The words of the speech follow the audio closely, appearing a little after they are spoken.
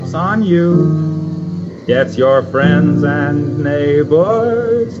house on you. Get your friends and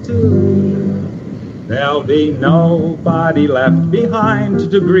neighbors too. There'll be nobody left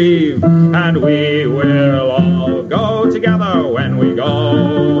behind to grieve, and we will all go together when we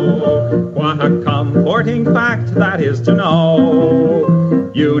go. What a comforting fact that is to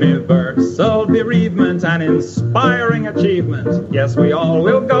know. Universal bereavement and inspiring achievement. Yes, we all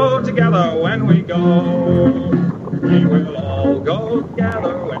will go together when we go. We will all go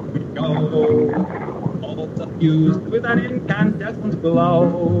together when we go. Used with an incandescent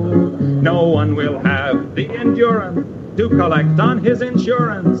glow. No one will have the endurance to collect on his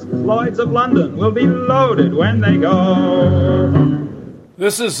insurance. Lloyds of London will be loaded when they go.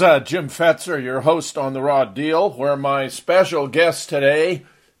 This is Jim Fetzer, your host on The Raw Deal, where my special guest today,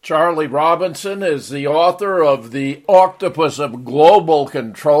 Charlie Robinson, is the author of The Octopus of Global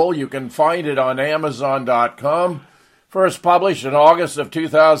Control. You can find it on Amazon.com. First published in August of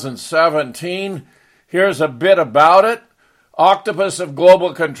 2017. Here's a bit about it. Octopus of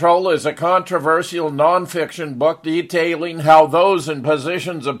Global Control is a controversial nonfiction book detailing how those in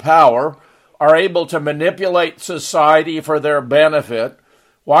positions of power are able to manipulate society for their benefit,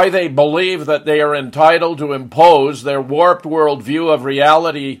 why they believe that they are entitled to impose their warped worldview of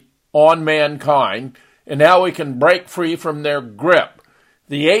reality on mankind, and how we can break free from their grip.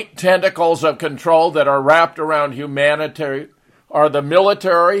 The 8 tentacles of control that are wrapped around humanity are the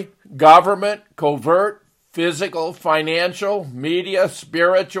military, government, covert, physical, financial, media,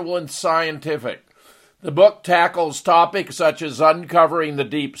 spiritual, and scientific. The book tackles topics such as uncovering the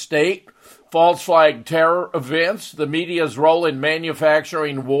deep state, false flag terror events, the media's role in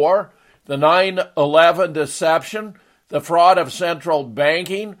manufacturing war, the 9/11 deception, the fraud of central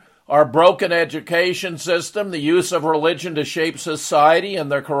banking, our broken education system, the use of religion to shape society, and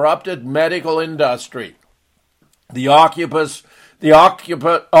the corrupted medical industry. The Octopus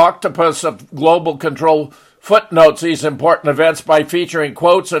of Global Control footnotes these important events by featuring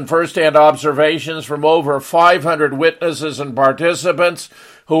quotes and first-hand observations from over 500 witnesses and participants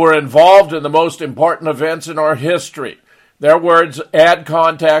who were involved in the most important events in our history. Their words add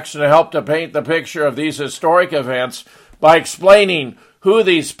context and help to paint the picture of these historic events by explaining who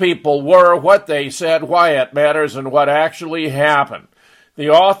these people were, what they said, why it matters, and what actually happened. The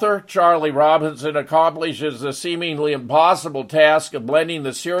author, Charlie Robinson, accomplishes the seemingly impossible task of blending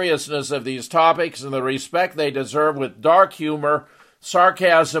the seriousness of these topics and the respect they deserve with dark humor,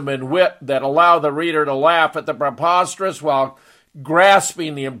 sarcasm, and wit that allow the reader to laugh at the preposterous while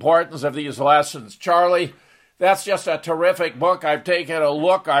grasping the importance of these lessons. Charlie, that's just a terrific book. I've taken a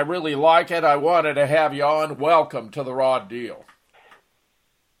look. I really like it. I wanted to have you on. Welcome to The Raw Deal.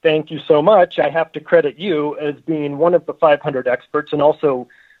 Thank you so much. I have to credit you as being one of the 500 experts and also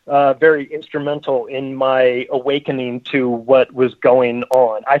very instrumental in my awakening to what was going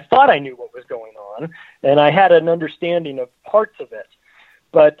on. I thought I knew what was going on, and I had an understanding of parts of it.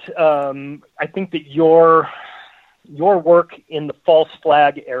 But I think that your work in the false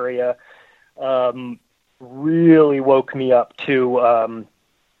flag area really woke me up to,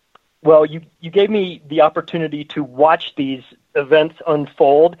 you gave me the opportunity to watch these events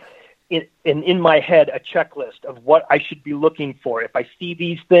unfold in my head, a checklist of what I should be looking for. If I see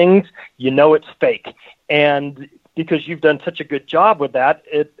these things, it's fake. And because you've done such a good job with that,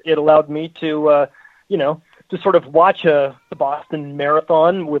 it allowed me to, to sort of watch the Boston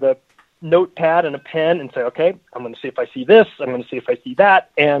Marathon with a notepad and a pen and say, okay, I'm going to see if I see this, I'm going to see if I see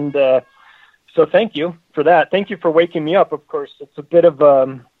that. And so thank you for that. Thank you for waking me up. Of course, it's a bit of,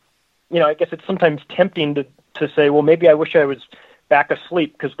 I guess it's sometimes tempting to say, well, maybe I wish I was back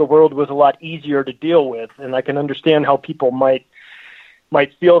asleep because the world was a lot easier to deal with. And I can understand how people might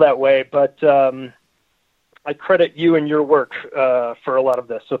feel that way. But I credit you and your work for a lot of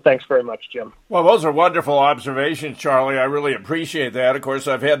this. So thanks very much, Jim. Well, those are wonderful observations, Charlie. I really appreciate that. Of course,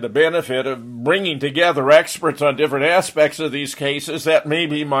 I've had the benefit of bringing together experts on different aspects of these cases. That may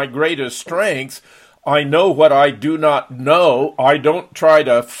be my greatest strength. I know what I do not know. I don't try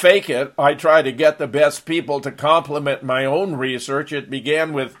to fake it. I try to get the best people to complement my own research. It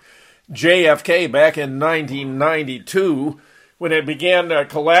began with JFK back in 1992 when it began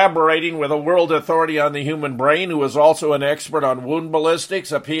collaborating with a world authority on the human brain who was also an expert on wound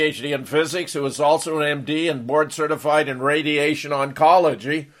ballistics, a PhD in physics, who was also an MD and board certified in radiation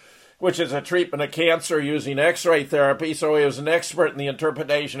oncology, which is a treatment of cancer using X-ray therapy. So he was an expert in the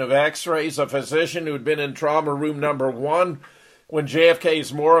interpretation of X-rays, a physician who'd been in trauma room number 1 when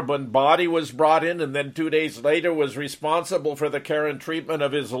JFK's moribund body was brought in, and then 2 days later was responsible for the care and treatment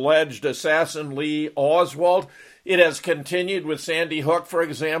of his alleged assassin, Lee Oswald. It has continued with Sandy Hook, for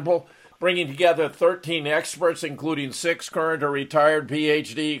example. bringing together 13 experts, including 6 current or retired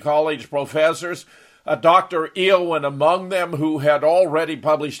PhD college professors. Dr. Eowyn among them, who had already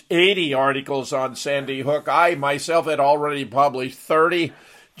published 80 articles on Sandy Hook. I myself had already published 30.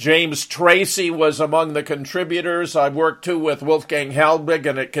 James Tracy was among the contributors. I worked too with Wolfgang Halbig,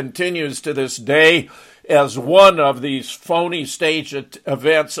 and it continues to this day as one of these phony stage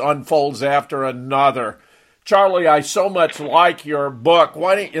events unfolds after another. Charlie, I so much like your book.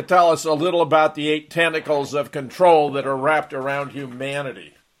 Why don't you tell us a little about the 8 tentacles of control that are wrapped around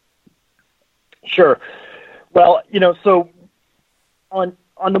humanity? Sure. Well, so on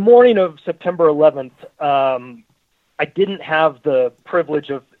the morning of September 11th, I didn't have the privilege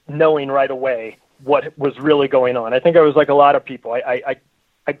of knowing right away what was really going on. I think I was like a lot of people. I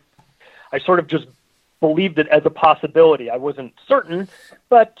sort of just believed it as a possibility. I wasn't certain,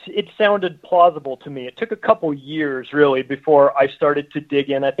 but it sounded plausible to me. It took a couple years, really, before I started to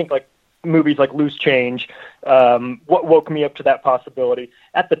dig in. I think like movies like Loose Change, what woke me up to that possibility.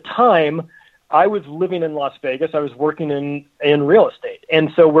 At the time, I was living in Las Vegas. I was working in real estate.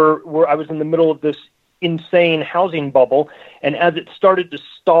 And so I was in the middle of this insane housing bubble. And as it started to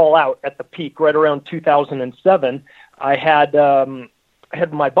stall out at the peak right around 2007, I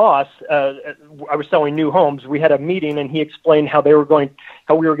had my boss, I was selling new homes. We had a meeting and he explained how we were going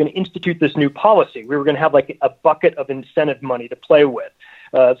to institute this new policy. We were going to have like a bucket of incentive money to play with,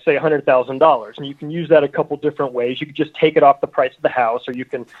 say $100,000. And you can use that a couple different ways. You could just take it off the price of the house, or you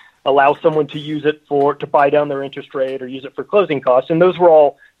can allow someone to use it to buy down their interest rate, or use it for closing costs. And those were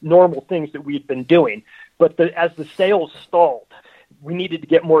all normal things that we had been doing. But as the sales stalled, we needed to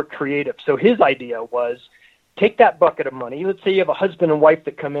get more creative. So his idea was, take that bucket of money. Let's say you have a husband and wife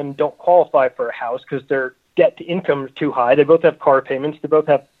that come in and don't qualify for a house because their debt to income is too high. They both have car payments. They both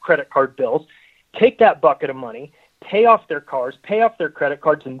have credit card bills. Take that bucket of money, pay off their cars, pay off their credit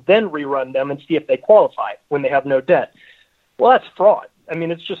cards, and then rerun them and see if they qualify when they have no debt. Well, that's fraud. I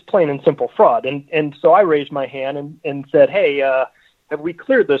mean, it's just plain and simple fraud. And so I raised my hand and said, hey, have we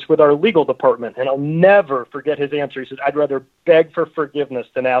cleared this with our legal department? And I'll never forget his answer. He said, I'd rather beg for forgiveness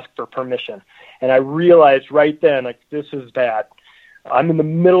than ask for permission. And I realized right then, like, this is bad. I'm in the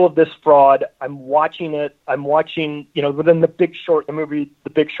middle of this fraud. I'm watching it. I'm watching, within The Big Short, the movie The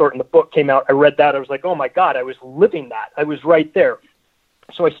Big Short, and the book came out. I read that. I was like, oh my God, I was living that. I was right there.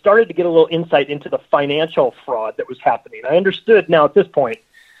 So I started to get a little insight into the financial fraud that was happening. I understood now at this point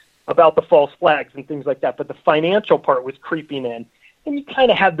about the false flags and things like that, but the financial part was creeping in. And you kind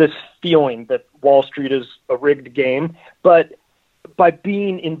of have this feeling that Wall Street is a rigged game, but by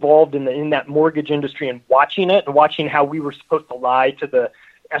being involved in that mortgage industry and watching it and watching how we were supposed to lie to the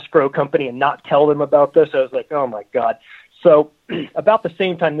escrow company and not tell them about this, I was like, oh my God. So about the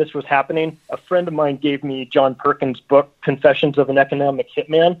same time this was happening, a friend of mine gave me John Perkins' book, Confessions of an Economic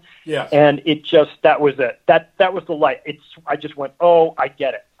Hitman. Yeah. And that was it. That was the light. I just went, oh, I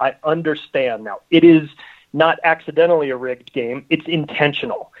get it. I understand now. It is not accidentally a rigged game. It's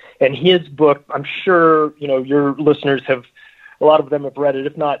intentional. And his book, I'm sure, your listeners a lot of them have read it.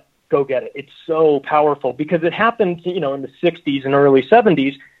 If not, go get it. It's so powerful because it happened, in the 60s and early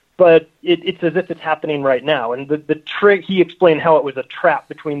 70s, but it's as if it's happening right now. And the trick, he explained how it was a trap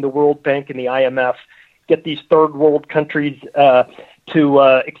between the World Bank and the IMF, get these third world countries to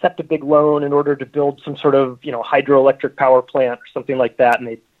accept a big loan in order to build some sort of, hydroelectric power plant or something like that. And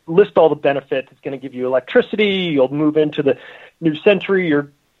they list all the benefits. It's going to give you electricity. You'll move into the new century.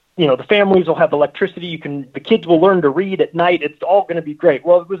 The families will have electricity. The kids will learn to read at night. It's all going to be great.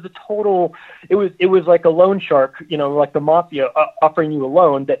 Well, it was like a loan shark, like the mafia offering you a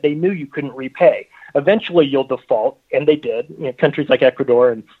loan that they knew you couldn't repay. Eventually you'll default, and they did, countries like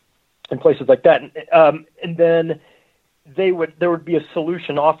Ecuador and places like that. And then there would be a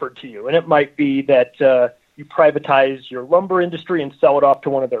solution offered to you. And it might be that, you privatize your lumber industry and sell it off to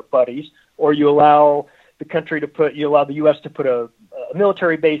one of their buddies, or you allow the U.S. to put a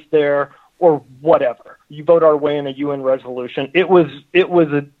military base there, or whatever. You vote our way in a UN resolution. It was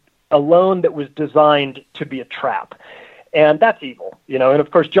a loan that was designed to be a trap, and that's evil, And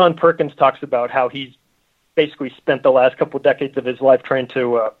of course, John Perkins talks about how he's basically spent the last couple of decades of his life trying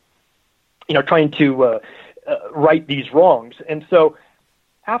to right these wrongs. And so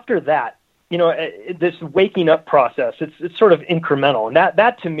after that, this waking up process, it's sort of incremental. And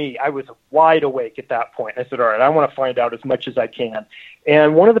that to me, I was wide awake at that point. I said, all right, I want to find out as much as I can.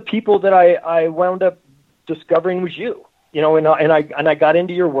 And one of the people that I wound up discovering was you, and I got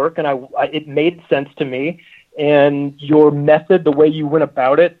into your work, and it made sense to me. And your method, the way you went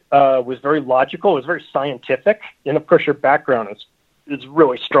about it, was very logical. It was very scientific. And of course, your background is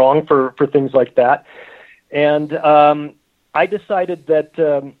really strong for things like that. And I decided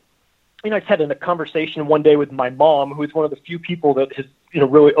that I just had a conversation one day with my mom, who is one of the few people that is,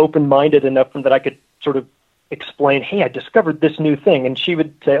 really open-minded enough that I could sort of explain, hey, I discovered this new thing. And she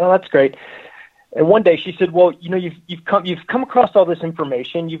would say, oh, that's great. And one day she said, well, you've come across all this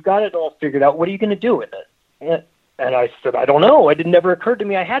information. You've got it all figured out. What are you going to do with it? And I said, I don't know. It never occurred to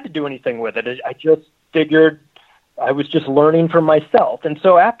me I had to do anything with it. I just figured I was just learning for myself. And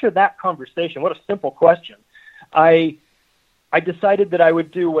so after that conversation, what a simple question, I decided that I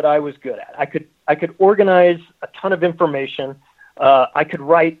would do what I was good at. I could organize a ton of information. I could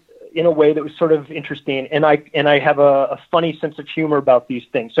write in a way that was sort of interesting, and I have a funny sense of humor about these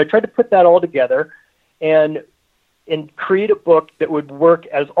things. So I tried to put that all together and create a book that would work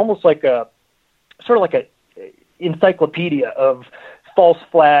as almost like a encyclopedia of false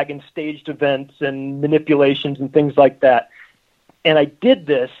flag and staged events and manipulations and things like that. And I did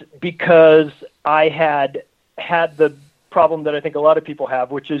this because I had the problem that I think a lot of people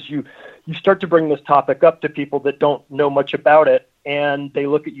have, which is you start to bring this topic up to people that don't know much about it, and they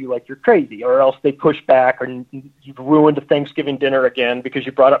look at you like you're crazy, or else they push back, or you've ruined a Thanksgiving dinner again because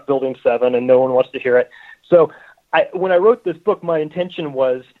you brought up Building 7 and no one wants to hear it. So when I wrote this book, my intention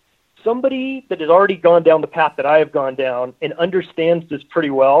was somebody that has already gone down the path that I have gone down and understands this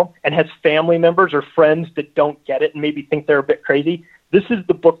pretty well and has family members or friends that don't get it and maybe think they're a bit crazy. This is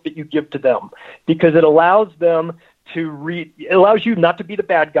the book that you give to them, because it allows them to read. It allows you not to be the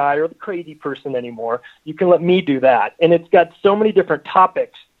bad guy or the crazy person anymore. You can let me do that. And it's got so many different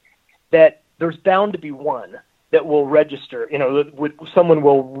topics that there's bound to be one that will register. Someone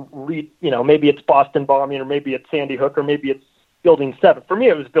will read, maybe it's Boston bombing, or maybe it's Sandy Hook, or maybe it's Building 7. For me,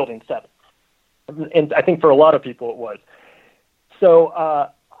 it was Building 7. And I think for a lot of people it was. So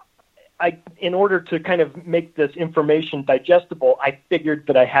in order to kind of make this information digestible, I figured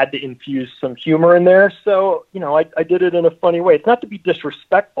that I had to infuse some humor in there. So, I did it in a funny way. It's not to be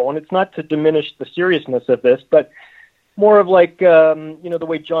disrespectful, and it's not to diminish the seriousness of this, but more of like, the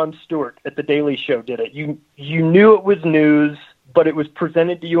way Jon Stewart at The Daily Show did it. You knew it was news, but it was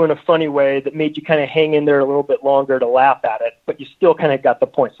presented to you in a funny way that made you kind of hang in there a little bit longer to laugh at it, but you still kind of got the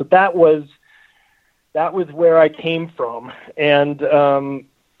point. So that was where I came from. And,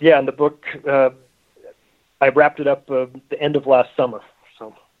 in the book, I wrapped it up the end of last summer.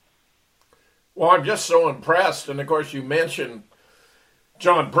 So, well, I'm just so impressed. And of course, you mentioned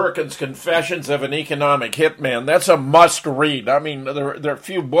John Perkins' Confessions of an Economic Hitman. That's a must read. I mean, there are a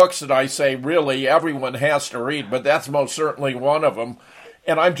few books that I say really everyone has to read, but that's most certainly one of them.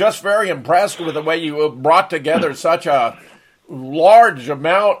 And I'm just very impressed with the way you brought together such a large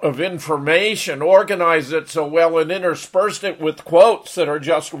amount of information, organized it so well, and interspersed it with quotes that are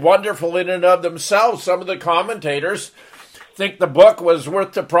just wonderful in and of themselves. Some of the commentators think the book was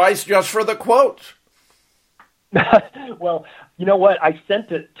worth the price just for the quotes. Well, you know what? I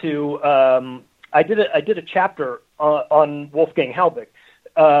sent it to. I did a chapter on Wolfgang Halbig,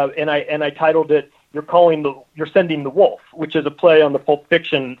 and I titled it "You're Sending the Wolf," which is a play on the Pulp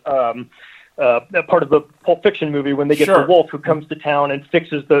Fiction. Part of the Pulp Fiction movie when they get the wolf who comes to town and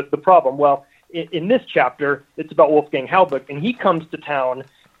fixes the problem. Well, in this chapter, it's about Wolfgang Halbig, and he comes to town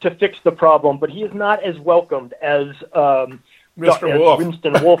to fix the problem, but he is not as welcomed as Mr. Wolf.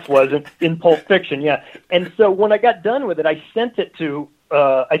 Winston Wolf was in Pulp Fiction. Yeah, and so when I got done with it, I sent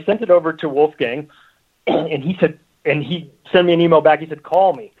it over to Wolfgang, and he sent me an email back. He said,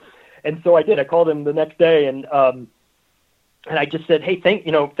 "Call me," and so I did. I called him the next day, and I just said, "Hey, thank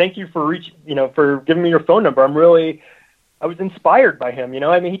you for giving me your phone number. I was inspired by him.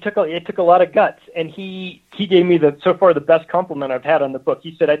 It took a lot of guts, and he gave me so far the best compliment I've had on the book.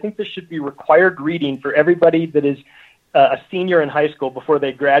 He said, I think this should be required reading for everybody that is a senior in high school before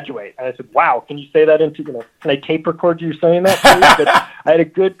they graduate." And I said, "Wow, can you say that can I tape record you saying that, please?" But I had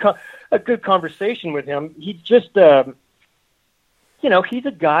a good conversation with him. He just, he's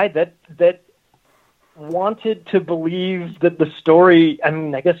a guy that wanted to believe that the story,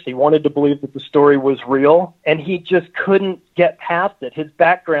 I guess he wanted to believe that the story was real, and he just couldn't get past it. His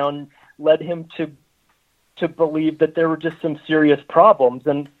background led him to believe that there were just some serious problems,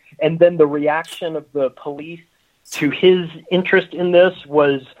 and then the reaction of the police to his interest in this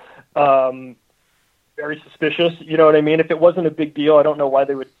was very suspicious. You know what I mean? If it wasn't a big deal, I don't know why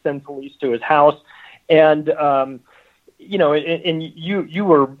they would send police to his house. And and you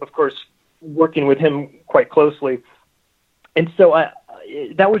were, of course, working with him quite closely. And so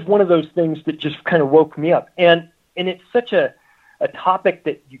that was one of those things that just kind of woke me up. And it's such a topic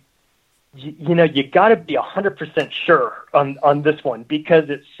that you got to be 100% sure on this one, because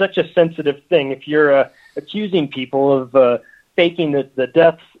it's such a sensitive thing. If you're accusing people of faking the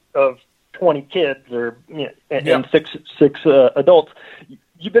deaths of 20 kids and six adults,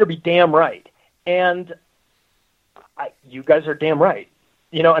 you better be damn right. And you guys are damn right.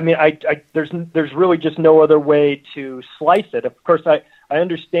 I mean, there's really just no other way to slice it. Of course, I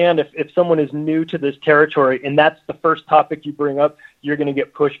understand if someone is new to this territory and that's the first topic you bring up, you're going to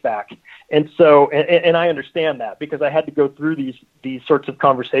get pushback. And so, and I understand that because I had to go through these sorts of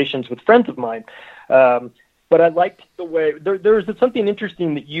conversations with friends of mine. But I liked the way there's something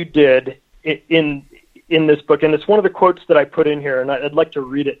interesting that you did in this book, and it's one of the quotes that I put in here, and I'd like to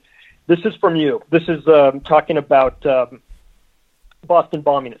read it. This is from you. This is talking about Boston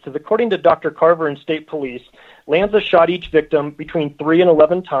bombing. It says, according to Dr. Carver and state police, Lanza shot each victim between 3 and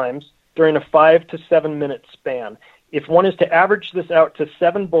 11 times during a 5 to 7 minute span. If one is to average this out to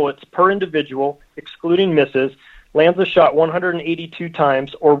 7 bullets per individual, excluding misses, Lanza shot 182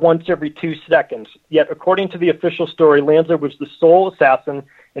 times or once every 2 seconds. Yet, according to the official story, Lanza was the sole assassin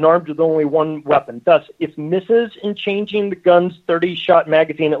and armed with only one weapon. Thus, if misses in changing the gun's 30-shot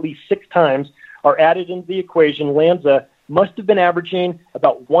magazine at least 6 times are added into the equation, Lanza must have been averaging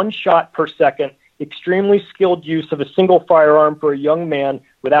about 1 shot per second, extremely skilled use of a single firearm for a young man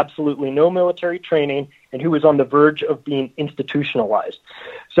with absolutely no military training and who was on the verge of being institutionalized.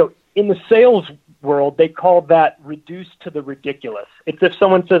 So in the sales world, they call that reduced to the ridiculous. It's if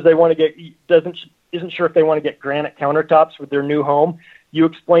someone says they want to isn't sure if they want to get granite countertops with their new home. You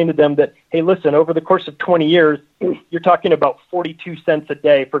explain to them that, hey, listen, over the course of 20 years, you're talking about 42 cents a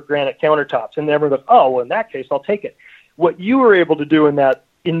day for granite countertops. And everyone goes, oh, well, in that case, I'll take it. What you were able to do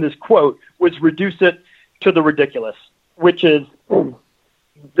in this quote was reduce it to the ridiculous, which is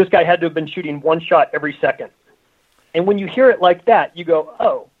this guy had to have been shooting 1 shot every second. And when you hear it like that, you go,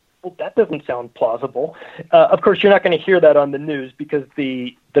 oh, well, that doesn't sound plausible. Of course, you're not going to hear that on the news because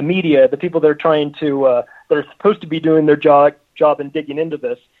the media, the people that are trying to, that are supposed to be doing their job and digging into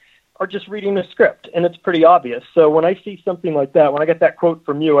this, are just reading the script, and it's pretty obvious. So when I see something like that, when I get that quote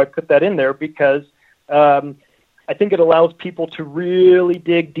from you, I put that in there because I think it allows people to really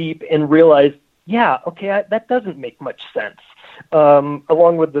dig deep and realize, yeah, okay, that doesn't make much sense.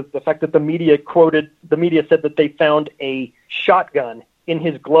 Along with the fact that the media said that they found a shotgun in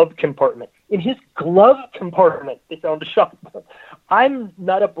his glove compartment. In his glove compartment, they found a shotgun. I'm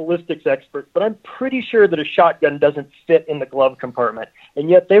not a ballistics expert, but I'm pretty sure that a shotgun doesn't fit in the glove compartment. And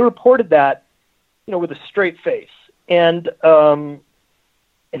yet they reported that, with a straight face. And that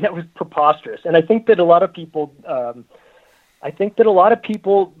was preposterous. And I think that a lot of people,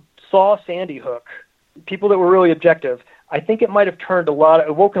 saw Sandy Hook, people that were really objective. I think it might have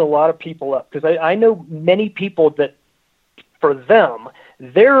woken a lot of people up because I know many people that, for them,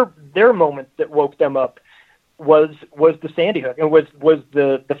 their moment that woke them up was the Sandy Hook and was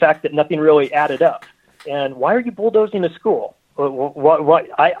the fact that nothing really added up. And why are you bulldozing a school?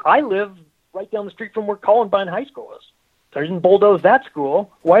 I live right down the street from where Columbine High School is. They didn't bulldoze that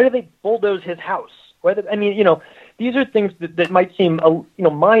school. Why do they bulldoze his house? These are things that might seem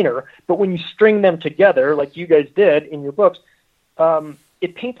minor, but when you string them together, like you guys did in your books,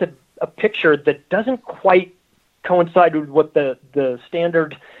 it paints a picture that doesn't quite coincide with what the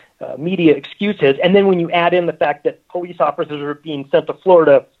standard media excuse is. And then when you add in the fact that police officers are being sent to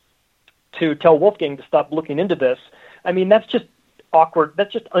Florida to tell Wolfgang to stop looking into this, that's just awkward.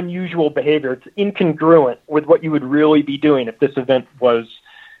 That's just unusual behavior. It's incongruent with what you would really be doing if this event was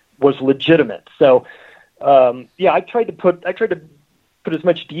legitimate. So, I tried to put as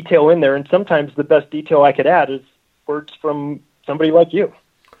much detail in there, and sometimes the best detail I could add is words from somebody like you.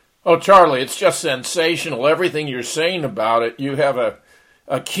 Oh, Charlie, it's just sensational. Everything you're saying about it, you have a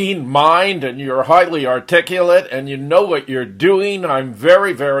keen mind, and you're highly articulate, and you know what you're doing. I'm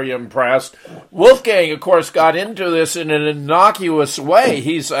very, very impressed. Wolfgang, of course, got into this in an innocuous way.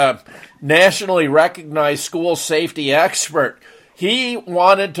 He's a nationally recognized school safety expert. He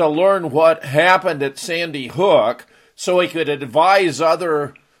wanted to learn what happened at Sandy Hook so he could advise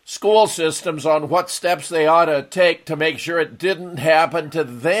other school systems on what steps they ought to take to make sure it didn't happen to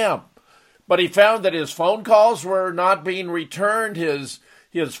them. But he found that his phone calls were not being returned, his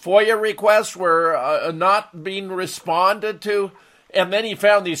FOIA requests were not being responded to, and then he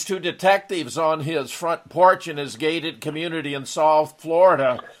found these 2 detectives on his front porch in his gated community in South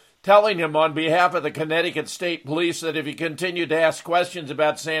Florida telling him on behalf of the Connecticut State Police that if he continued to ask questions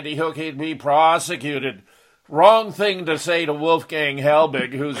about Sandy Hook, he'd be prosecuted. Wrong thing to say to Wolfgang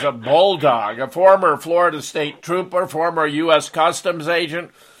Helbig, who's a bulldog, a former Florida State Trooper, former U.S. Customs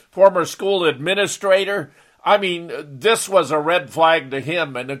agent, former school administrator. This was a red flag to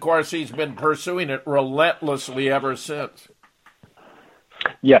him, and of course he's been pursuing it relentlessly ever since.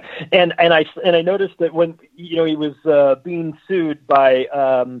 Yeah, and I noticed that when he was being sued by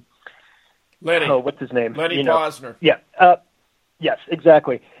Lenny. Oh, what's his name? Lenny Posner. Yeah. Yes,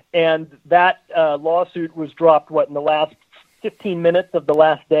 exactly. And that lawsuit was dropped, in the last 15 minutes of the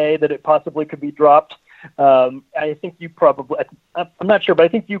last day that it possibly could be dropped. I think you I'm not sure, but I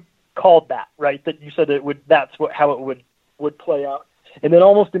think you called that, right? That you said how it would play out. And then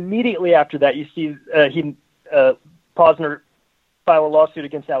almost immediately after that, you see Posner file a lawsuit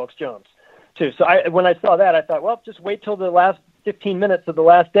against Alex Jones, too. So when I saw that, I thought, well, just wait till the last 15 minutes of the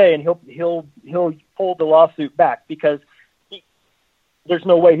last day, and he'll hold the lawsuit back, because there's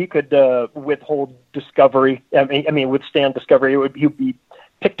no way he could withhold discovery. Withstand discovery. He'd be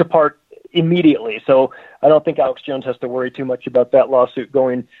picked apart immediately. So I don't think Alex Jones has to worry too much about that lawsuit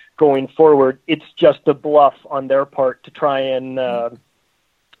going forward. It's just a bluff on their part to try and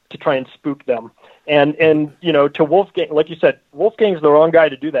spook them. And to Wolfgang, like you said, Wolfgang's the wrong guy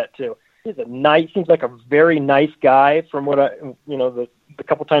to do that to. He's seems like a very nice guy from what the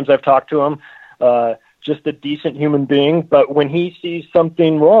couple times I've talked to him. Just a decent human being. But when he sees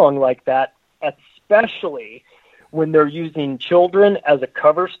something wrong like that, especially when they're using children as a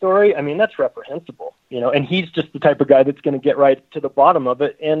cover story, I mean, that's reprehensible, and he's just the type of guy that's going to get right to the bottom of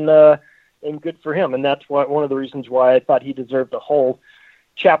it, and good for him. And that's one of the reasons why I thought he deserved a whole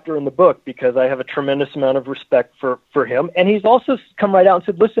chapter in the book, because I have a tremendous amount of respect for him. And he's also come right out and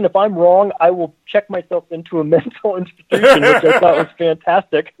said, listen, if I'm wrong, I will check myself into a mental institution, which I thought was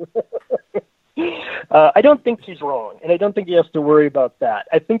fantastic. I don't think he's wrong, and I don't think he has to worry about that.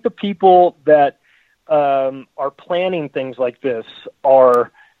 I think the people that are planning things like this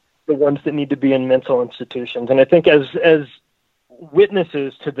are the ones that need to be in mental institutions. And I think as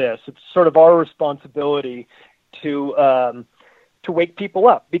witnesses to this, it's sort of our responsibility to wake people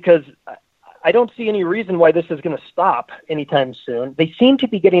up, because I don't see any reason why this is going to stop anytime soon. They seem to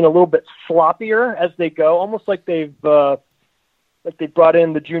be getting a little bit sloppier as they go, almost like they've brought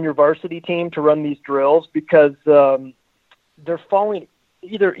in the junior varsity team to run these drills, because they're falling.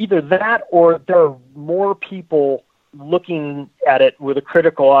 Either that, or there are more people looking at it with a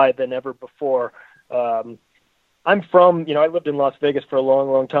critical eye than ever before. I lived in Las Vegas for a long,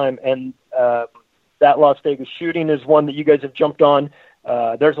 long time, and that Las Vegas shooting is one that you guys have jumped on.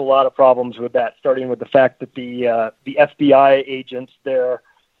 There's a lot of problems with that, starting with the fact that the FBI agents there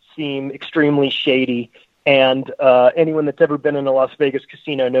seem extremely shady. And anyone that's ever been in a Las Vegas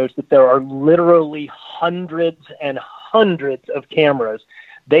casino knows that there are literally hundreds and hundreds of cameras.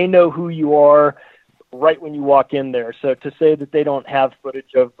 They know who you are right when you walk in there. So to say that they don't have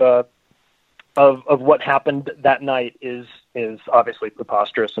footage of what happened that night is obviously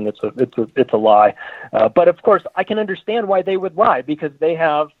preposterous, and it's a lie. But of course, I can understand why they would lie, because they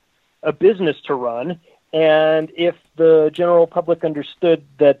have a business to run. And if the general public understood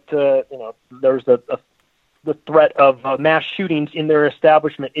that there's the threat of mass shootings in their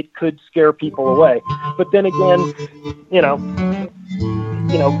establishment, it could scare people away. But then again,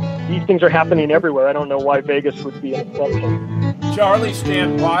 these things are happening everywhere. I don't know why Vegas would be an exception. Charlie,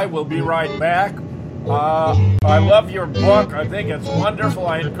 stand by. We'll be right back. I love your book. I think it's wonderful.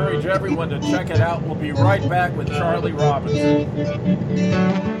 I encourage everyone to check it out. We'll be right back with Charlie Robinson.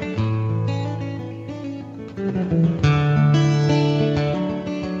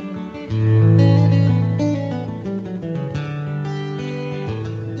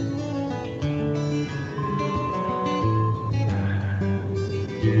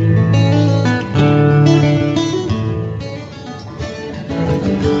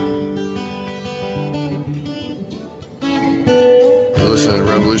 Listen to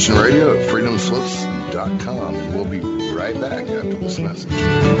Revolution Radio at freedomslips.com, and we'll be right back after this message.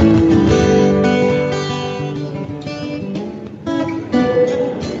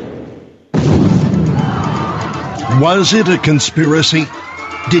 Was it a conspiracy?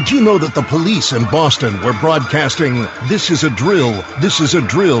 Did you know that the police in Boston were broadcasting "This is a drill, this is a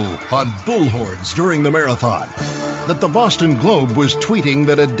drill" on bullhorns during the marathon? That the Boston Globe was tweeting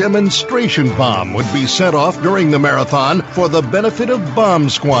that a demonstration bomb would be set off during the marathon for the benefit of bomb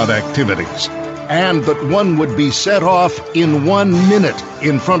squad activities, and that one would be set off in 1 minute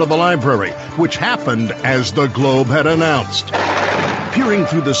in front of the library, which happened as the Globe had announced. Peering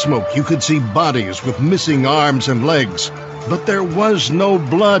through the smoke, you could see bodies with missing arms and legs, but there was no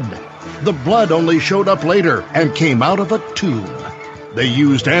blood. The blood only showed up later and came out of a tube. They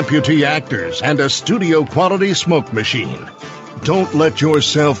used amputee actors and a studio-quality smoke machine. Don't let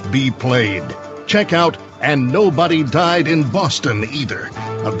yourself be played. Check out And Nobody Died in Boston Either.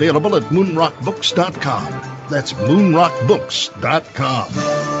 Available at moonrockbooks.com. That's moonrockbooks.com.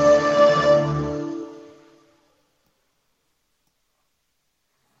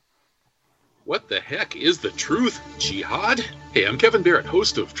 What the heck is the truth jihad? Hey, I'm Kevin Barrett,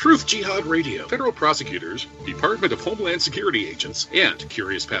 host of Truth Jihad Radio. Federal prosecutors, Department of Homeland Security agents, and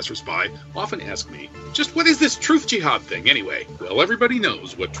curious passersby often ask me, just what is this truth jihad thing anyway? Well, everybody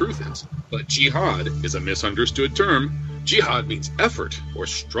knows what truth is, but jihad is a misunderstood term. Jihad means effort or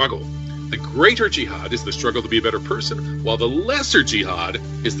struggle. The greater jihad is the struggle to be a better person, while the lesser jihad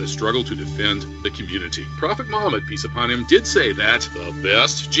is the struggle to defend the community. Prophet Muhammad, peace upon him, did say that the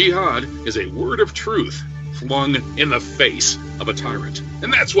best jihad is a word of truth flung in the face of a tyrant.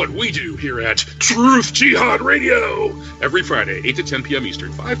 And that's what we do here at Truth Jihad Radio. Every Friday, 8 to 10 p.m.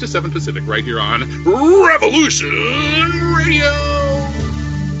 Eastern, 5 to 7 Pacific, right here on Revolution Radio.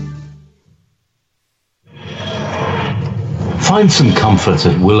 Find some comfort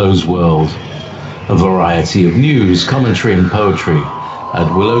at Willow's World. A variety of news, commentary, and poetry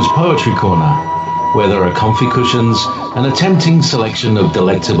at Willow's Poetry Corner, where there are comfy cushions and a tempting selection of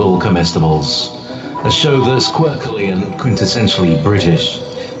delectable comestibles. A show that's quirkily and quintessentially British,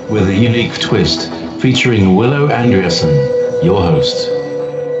 with a unique twist featuring Willow Andreasen, your host.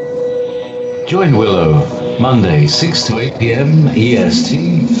 Join Willow, Monday, 6 to 8 p.m.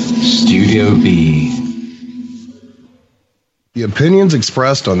 EST, Studio B. The opinions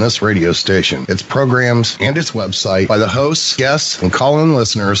expressed on this radio station, its programs, and its website by the hosts, guests, and call-in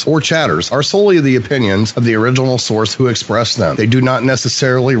listeners or chatters are solely the opinions of the original source who expressed them. They do not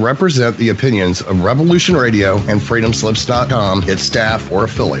necessarily represent the opinions of Revolution Radio and FreedomSlips.com, its staff, or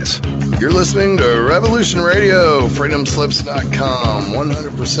affiliates. You're listening to Revolution Radio, FreedomSlips.com,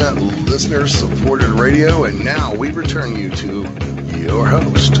 100% listener-supported radio, and now we return you to your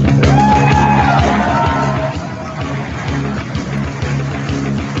host.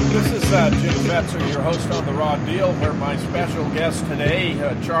 This is Jim Fetzer, your host on The Raw Deal, where my special guest today,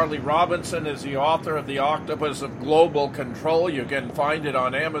 Charlie Robinson, is the author of The Octopus of Global Control. You can find it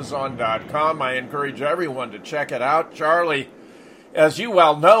on Amazon.com. I encourage everyone to check it out. Charlie, as you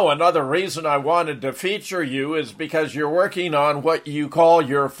well know, another reason I wanted to feature you is because you're working on what you call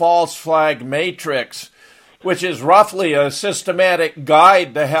your false flag matrix, which is roughly a systematic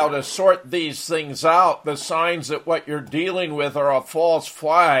guide to how to sort these things out, the signs that what you're dealing with are a false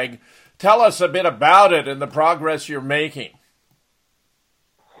flag. Tell us a bit about it and the progress you're making.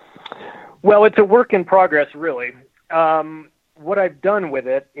 Well, it's a work in progress, really. What I've done with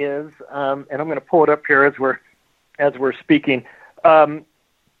it is, and I'm going to pull it up here as we're speaking, there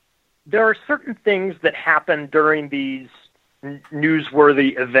are certain things that happen during these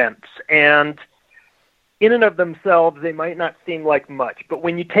newsworthy events, and in and of themselves, they might not seem like much, but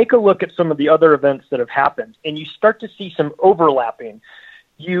when you take a look at some of the other events that have happened and you start to see some overlapping,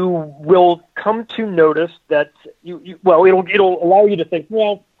 you will come to notice that it'll allow you to think,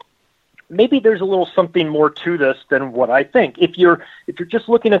 well, maybe there's a little something more to this than what I think. If you're just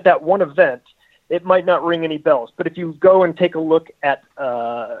looking at that one event, it might not ring any bells. But if you go and take a look at 3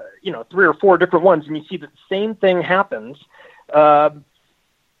 or 4 different ones and you see that the same thing happens,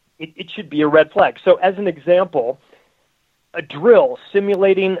 it should be a red flag. So as an example, a drill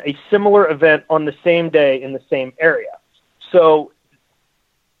simulating a similar event on the same day in the same area. So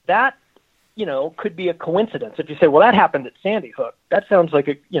that, could be a coincidence. If you say, well, that happened at Sandy Hook, that sounds like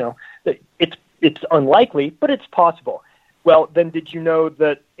it's unlikely, but it's possible. Well, then did you know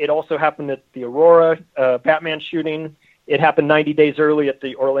that it also happened at the Aurora Batman shooting? It happened 90 days early at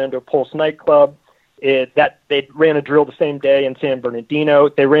the Orlando Pulse nightclub. They ran a drill the same day in San Bernardino.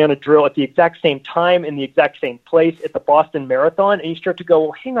 They ran a drill at the exact same time in the exact same place at the Boston Marathon. And you start to go,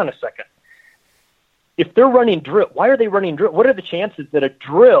 well, hang on a second. If they're running drill, why are they running drill? What are the chances that a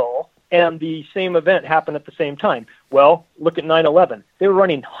drill and the same event happen at the same time? Well, look at 9/11. They were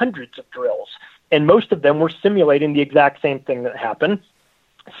running hundreds of drills, and most of them were simulating the exact same thing that happened.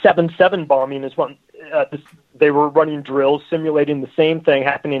 7/7 bombing is one. They were running drills simulating the same thing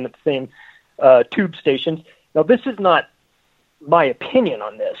happening at the same tube stations. Now, this is not my opinion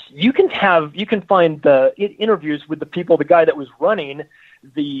on this. You can find the interviews with the guy that was running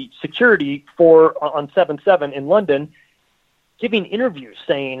the security on 7/7 in London, giving interviews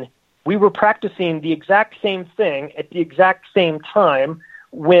saying, we were practicing the exact same thing at the exact same time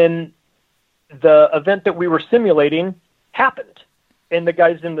when the event that we were simulating happened. And the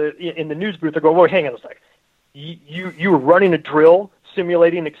guys in the news booth are going, well, hang on a sec. You were running a drill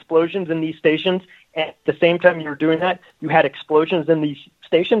simulating explosions in these stations, and at the same time you were doing that, you had explosions in these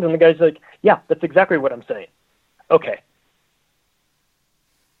stations, and the guy's like, yeah, that's exactly what I'm saying. Okay.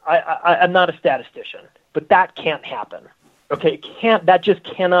 I'm not a statistician, but that can't happen. Okay, that just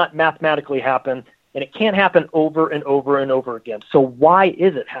cannot mathematically happen, and it can't happen over and over and over again. So why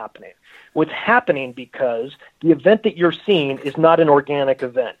is it happening? Well, it's happening because the event that you're seeing is not an organic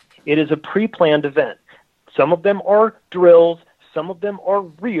event. It is a pre-planned event. Some of them are drills, some of them are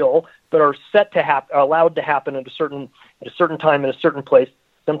real, but are set to happen, allowed to happen at a certain time in a certain place.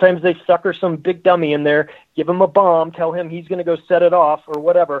 Sometimes they sucker some big dummy in there, give him a bomb, tell him he's going to go set it off or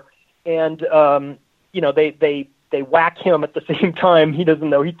whatever, and they whack him at the same time. He doesn't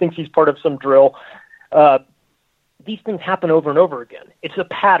know. He thinks he's part of some drill. These things happen over and over again. It's a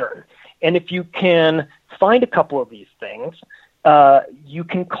pattern. And if you can find a couple of these things, you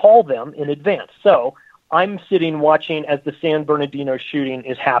can call them in advance. So I'm sitting watching as the San Bernardino shooting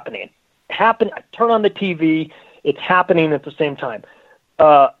is happening. I turn on the TV. It's happening at the same time.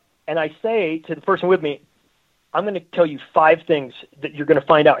 And I say to the person with me, I'm going to tell you 5 things that you're going to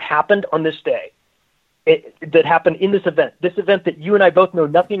find out happened on this day. That happened in this event that you and I both know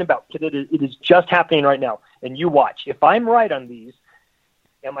nothing about, because it is just happening right now. And you watch. If I'm right on these,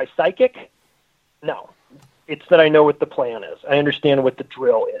 am I psychic? No. It's that I know what the plan is. I understand what the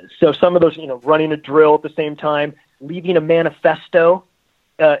drill is. So some of those, running a drill at the same time, leaving a manifesto,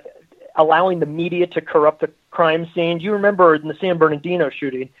 allowing the media to corrupt the crime scene. Do you remember in the San Bernardino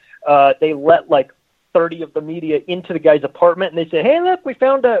shooting, they let 30 of the media into the guy's apartment, and they say, "Hey, look, we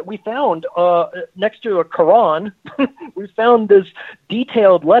found next to a Quran, we found this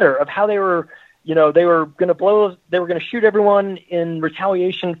detailed letter of how they were going to shoot everyone in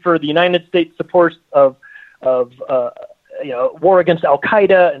retaliation for the United States support of war against Al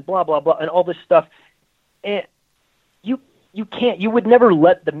Qaeda and blah blah blah and all this stuff." And you would never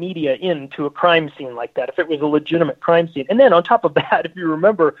let the media into a crime scene like that if it was a legitimate crime scene. And then on top of that, if you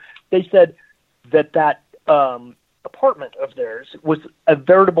remember, they said that apartment of theirs was a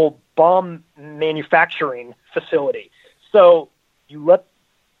veritable bomb manufacturing facility. So you let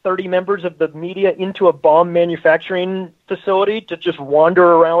 30 members of the media into a bomb manufacturing facility to just wander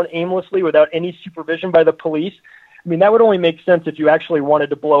around aimlessly without any supervision by the police. I mean, that would only make sense if you actually wanted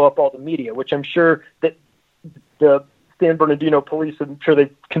to blow up all the media, which I'm sure that the San Bernardino police, I'm sure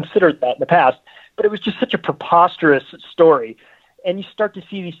they've considered that in the past. But it was just such a preposterous story. And you start to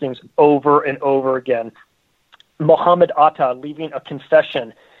see these things over and over again. Mohammed Atta leaving a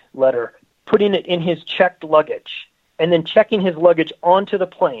confession letter, putting it in his checked luggage, and then checking his luggage onto the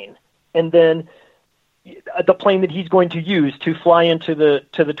plane, and then the plane that he's going to use to fly into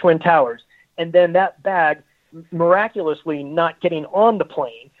the Twin Towers. And then that bag miraculously not getting on the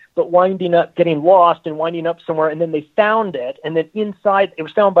plane, but winding up getting lost and winding up somewhere, and then they found it, and then inside, it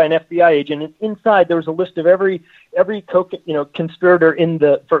was found by an FBI agent, and inside there was a list of every conspirator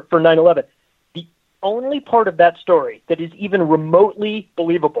for 9/11. The only part of that story that is even remotely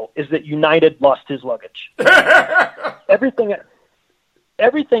believable is that United lost his luggage. Everything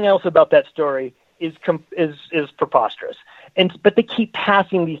else about that story is preposterous. But they keep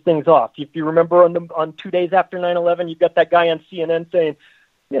passing these things off. If you remember on 2 days after 9/11, you've got that guy on CNN saying,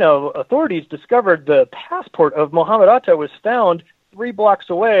 authorities discovered the passport of Mohammed Atta was found 3 blocks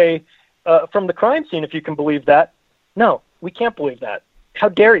away from the crime scene, if you can believe that. No, we can't believe that. How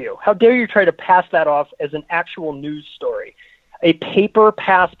dare you? How dare you try to pass that off as an actual news story? A paper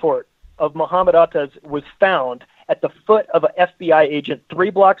passport of Mohammed Atta's was found at the foot of an FBI agent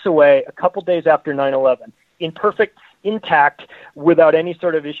 3 blocks away a couple days after 9/11, intact, without any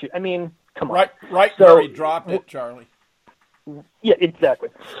sort of issue. I mean, come on. Right where he dropped it, Charlie. Yeah, exactly.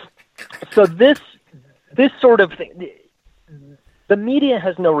 So this sort of thing, the media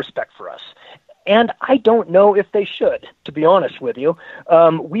has no respect for us, and I don't know if they should, to be honest with you.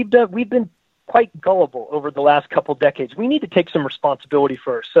 We've been quite gullible over the last couple decades. We need to take some responsibility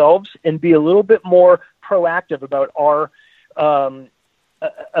for ourselves and be a little bit more proactive about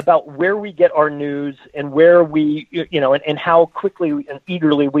about where we get our news and where we, and how quickly and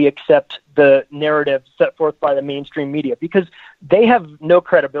eagerly we accept the narrative set forth by the mainstream media, because they have no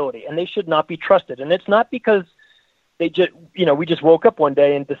credibility and they should not be trusted. And it's not because they just, we just woke up one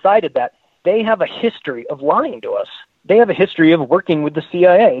day and decided that. They have a history of lying to us. They have a history of working with the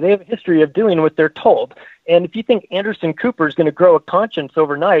CIA. They have a history of doing what they're told. And if you think Anderson Cooper is going to grow a conscience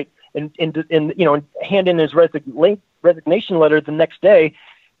overnight and hand in his resignation letter the next day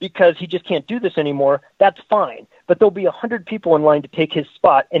because he just can't do this anymore, that's fine. But there'll be 100 people in line to take his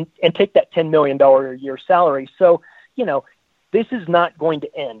spot and take that $10 million a year salary. So, this is not going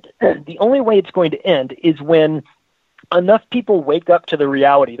to end. The only way it's going to end is when enough people wake up to the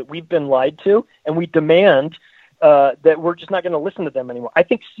reality that we've been lied to, and we demand that we're just not going to listen to them anymore. I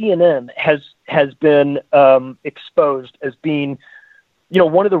think CNN has been exposed as being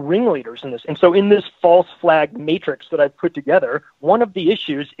one of the ringleaders in this. And so in this false flag matrix that I've put together, one of the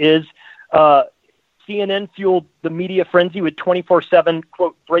issues is CNN fueled the media frenzy with 24/7,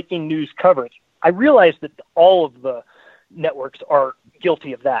 quote, breaking news coverage. I realize that all of the, networks are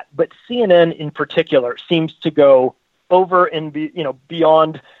guilty of that. But CNN in particular seems to go over and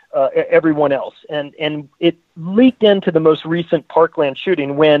beyond everyone else. And it leaked into the most recent Parkland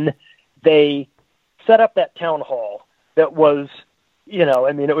shooting when they set up that town hall that was,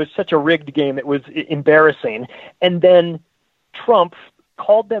 it was such a rigged game. It was embarrassing. And then Trump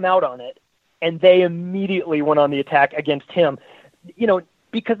called them out on it, and they immediately went on the attack against him,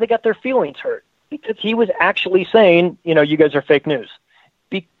 because they got their feelings hurt, because he was actually saying, you guys are fake news.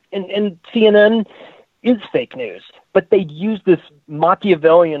 And CNN is fake news, but they use this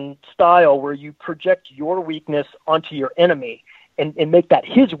Machiavellian style where you project your weakness onto your enemy and make that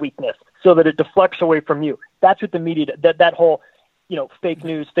his weakness so that it deflects away from you. That's what the media, that whole, fake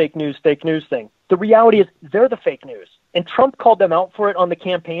news thing. The reality is they're the fake news. And Trump called them out for it on the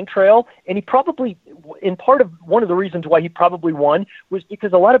campaign trail. And he probably, one of the reasons why he probably won was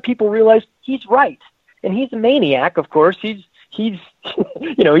because a lot of people realized he's right. And he's a maniac, of course. He's he's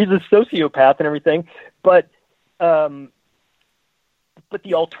a sociopath and everything. But the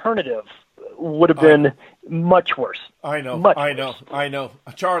alternative would have been much worse. I know.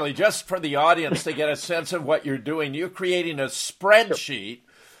 Charlie, just for the audience to get a sense of what you're doing, you're creating a spreadsheet,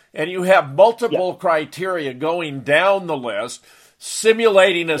 and you have multiple criteria going down the list,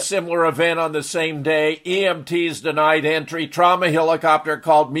 simulating a similar event on the same day, EMTs denied entry, trauma helicopter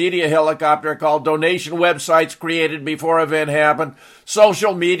called, media helicopter called, donation websites created before event happened,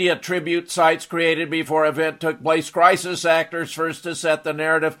 social media tribute sites created before event took place, crisis actors first to set the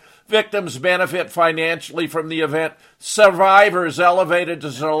narrative, victims benefit financially from the event, survivors elevated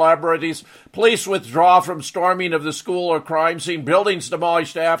to celebrities, police withdraw from storming of the school or crime scene, buildings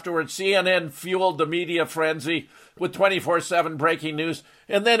demolished afterwards, CNN fueled the media frenzy with 24/7 breaking news.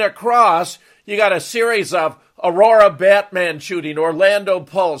 And then across, you got a series of Aurora Batman shooting, Orlando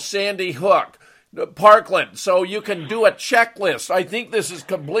Pulse, Sandy Hook, Parkland. So you can do a checklist. I think this is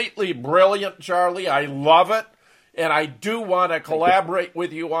completely brilliant, Charlie. I love it. And I do want to collaborate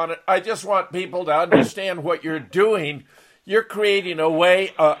with you on it. I just want people to understand what you're doing. You're creating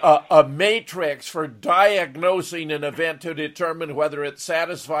a matrix for diagnosing an event to determine whether it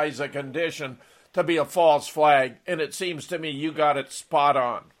satisfies a condition to be a false flag. And it seems to me you got it spot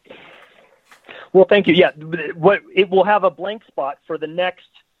on. Well, thank you. Yeah, it will have a blank spot for the next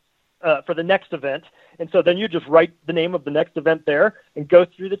event. And so then you just write the name of the next event there and go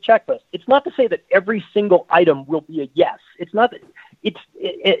through the checklist. It's not to say that every single item will be a yes. It's not that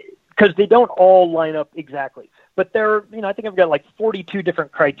because they don't all line up exactly. But there, I think I've got like 42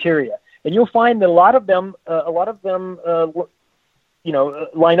 different criteria, and you'll find that a lot of them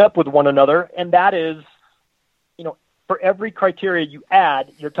line up with one another. And that is, for every criteria you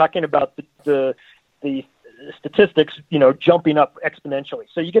add, you're talking about the statistics, jumping up exponentially.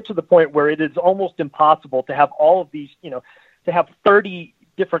 So you get to the point where it is almost impossible to have all of these, to have 30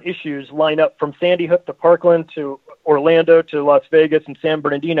 different issues line up from Sandy Hook to Parkland to Orlando to Las Vegas and San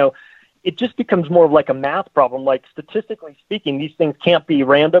Bernardino. It just becomes more of like a math problem. Like, statistically speaking, these things can't be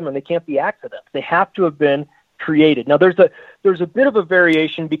random and they can't be accidents. They have to have been created. Now there's a bit of a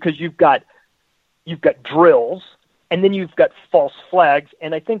variation because you've got drills, and then you've got false flags,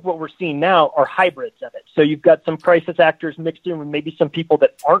 and I think what we're seeing now are hybrids of it. So you've got some crisis actors mixed in with maybe some people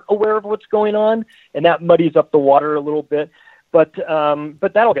that aren't aware of what's going on, and that muddies up the water a little bit. But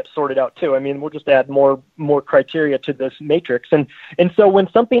that'll get sorted out too. I mean, we'll just add more criteria to this matrix. And so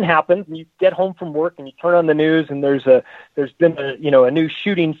when something happens, and you get home from work and you turn on the news, and there's been a new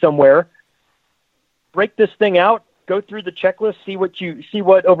shooting somewhere, break this thing out. Go through the checklist, see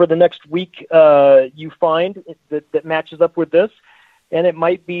what over the next week you find that matches up with this, and it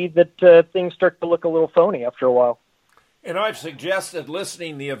might be that things start to look a little phony after a while. And I've suggested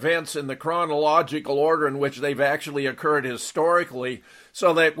listing the events in the chronological order in which they've actually occurred historically,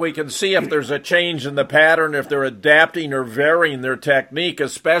 so that we can see if there's a change in the pattern, if they're adapting or varying their technique,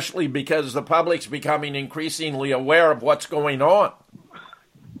 especially because the public's becoming increasingly aware of what's going on.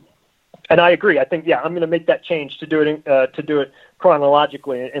 And I agree. I think, I'm going to make that change to do it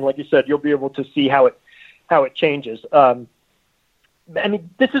chronologically. And like you said, you'll be able to see how it changes.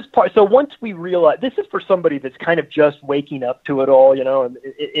 This is part. So once we realize, this is for somebody that's kind of just waking up to it all, and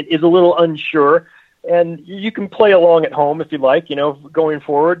it is a little unsure. And you can play along at home if you like, going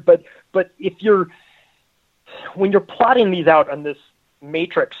forward. But when you're plotting these out on this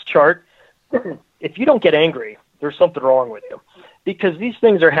matrix chart, if you don't get angry, there's something wrong with you. Because these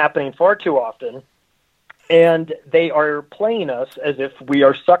things are happening far too often, and they are playing us as if we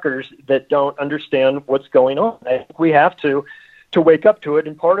are suckers that don't understand what's going on. I think we have to wake up to it.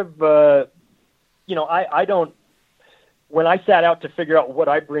 And part of, I don't, when I sat out to figure out what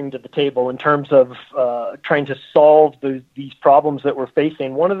I bring to the table in terms of trying to solve these problems that we're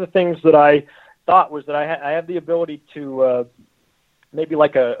facing, one of the things that I thought was that I have the ability to maybe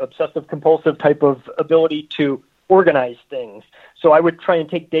like a obsessive compulsive type of ability to organize things. So I would try and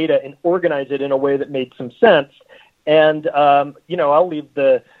take data and organize it in a way that made some sense. And, I'll leave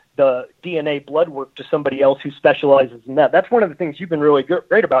the DNA blood work to somebody else who specializes in that. That's one of the things you've been really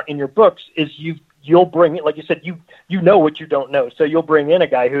great about in your books is you'll bring it, like you said, you know what you don't know. So you'll bring in a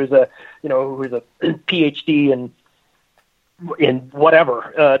guy who's a PhD in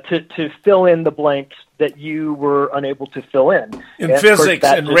whatever, to fill in the blanks that you were unable to fill in. In physics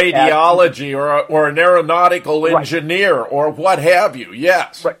and radiology or an aeronautical engineer or what have you,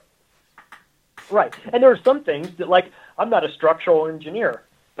 yes. Right. And there are some things that, like, I'm not a structural engineer,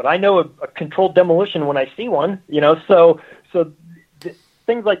 but I know a controlled demolition when I see one, so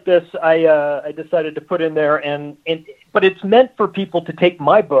things like this I decided to put in there, but it's meant for people to take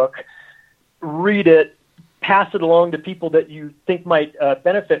my book, read it, pass it along to people that you think might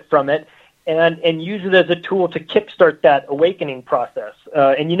benefit from it, and use it as a tool to kickstart that awakening process.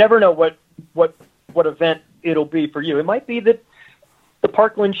 And you never know what event it'll be for you. It might be that the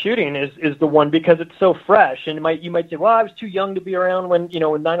Parkland shooting is the one because it's so fresh, and you might say, well, I was too young to be around when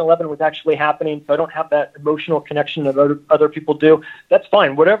 9/11 was actually happening, so I don't have that emotional connection that other people do. That's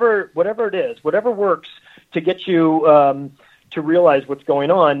fine. Whatever it is, whatever works to get you to realize what's going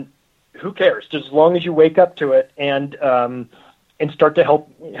on. Who cares? Just as long as you wake up to it and start to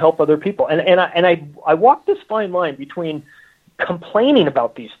help other people. And I walk this fine line between complaining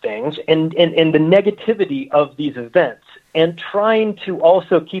about these things and the negativity of these events, and trying to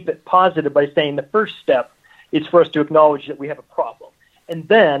also keep it positive by saying the first step is for us to acknowledge that we have a problem and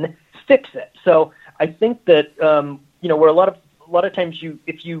then fix it. So I think that where a lot of times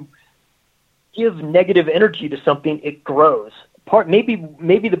if you give negative energy to something, it grows. Maybe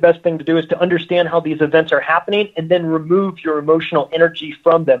the best thing to do is to understand how these events are happening and then remove your emotional energy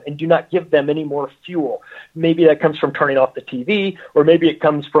from them and do not give them any more fuel. Maybe that comes from turning off the TV, or maybe it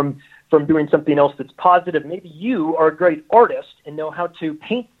comes from doing something else that's positive. Maybe you are a great artist and know how to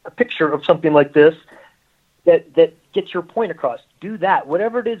paint a picture of something like this that gets your point across. Do that.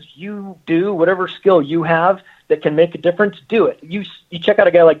 Whatever it is you do, whatever skill you have that can make a difference, do it. You check out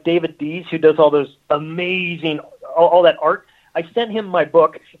a guy like David Dees who does all those amazing, all that art. I sent him my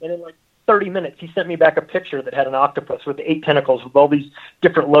book, and in like 30 minutes, he sent me back a picture that had an octopus with 8 tentacles with all these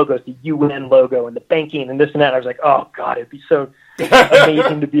different logos, the UN logo and the banking and this and that. I was like, oh, God, it'd be so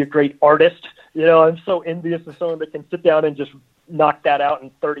amazing to be a great artist. I'm so envious of someone that can sit down and just knock that out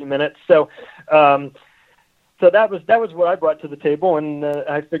in 30 minutes. So that was what I brought to the table, and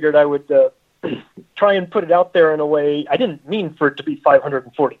I figured I would try and put it out there in a way. I didn't mean for it to be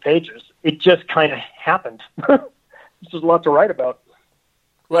 540 pages. It just kind of happened. There's a lot to write about.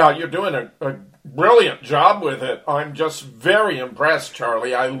 Well, you're doing a brilliant job with it. I'm just very impressed,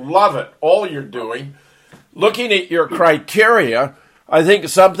 Charlie. I love it, all you're doing. Looking at your criteria, I think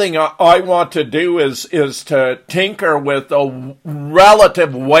something I want to do is to tinker with the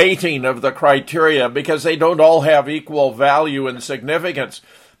relative weighting of the criteria, because they don't all have equal value and significance.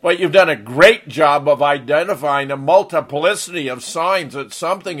 But you've done a great job of identifying a multiplicity of signs that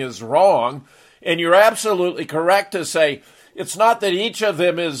something is wrong. And you're absolutely correct to say it's not that each of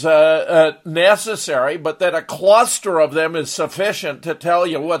them is necessary, but that a cluster of them is sufficient to tell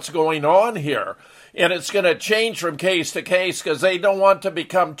you what's going on here. And it's going to change from case to case because they don't want to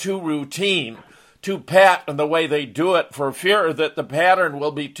become too routine, too pat in the way they do it, for fear that the pattern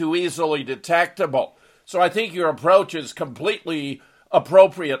will be too easily detectable. So I think your approach is completely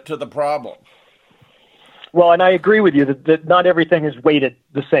appropriate to the problem. Well, and I agree with you that not everything is weighted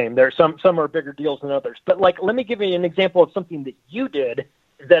the same. There are some are bigger deals than others. But let me give you an example of something that you did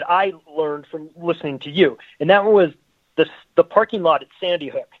that I learned from listening to you, and that was the parking lot at Sandy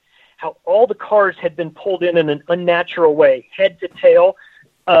Hook. How all the cars had been pulled in an unnatural way, head to tail,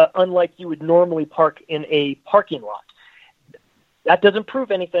 unlike you would normally park in a parking lot. That doesn't prove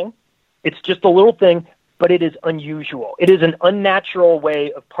anything. It's just a little thing, but it is unusual. It is an unnatural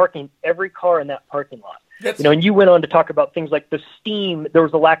way of parking every car in that parking lot. And you went on to talk about things like the steam. There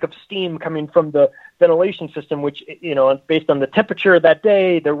was a lack of steam coming from the ventilation system, which, based on the temperature of that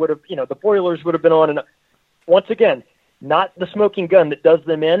day, there would have, the boilers would have been on. And once again, not the smoking gun that does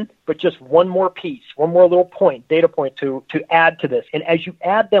them in, but just one more piece, one more little data point to add to this. And as you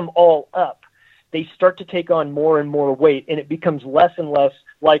add them all up, they start to take on more and more weight, and it becomes less and less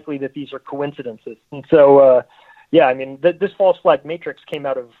likely that these are coincidences. And so, this false flag matrix came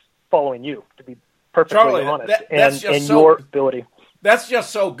out of following you, to be perfectly honest, and your ability. That's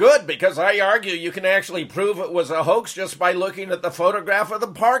just so good because I argue you can actually prove it was a hoax just by looking at the photograph of the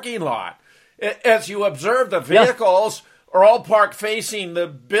parking lot. As you observe, the vehicles are all parked facing the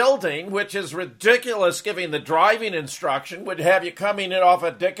building, which is ridiculous given the driving instruction would have you coming in off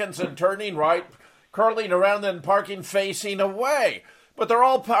of Dickinson, turning right, curling around, then parking facing away. But they're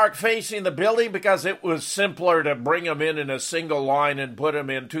all parked facing the building because it was simpler to bring them in a single line and put them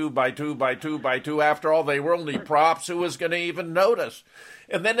in 2 by 2 by 2 by 2. After all, they were only props. Who was going to even notice?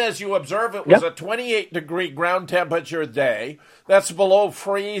 And then as you observe, it was a 28-degree ground temperature day. That's below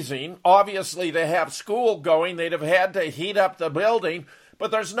freezing. Obviously, to have school going, they'd have had to heat up the building,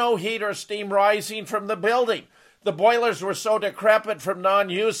 but there's no heat or steam rising from the building. The boilers were so decrepit from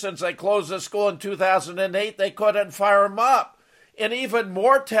non-use since they closed the school in 2008, they couldn't fire them up. And even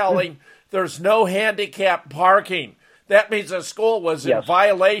more telling, there's no handicap parking. That means the school was in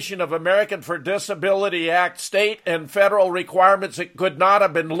violation of American for Disability Act, state and federal requirements. It could not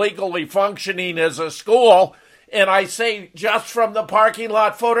have been legally functioning as a school. And I say, just from the parking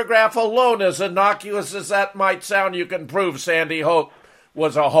lot photograph alone, as innocuous as that might sound, you can prove Sandy Hook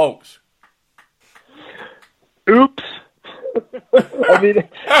was a hoax. Oops. I mean,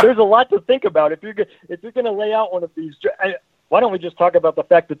 there's a lot to think about. If you're going to lay out one of these, why don't we just talk about the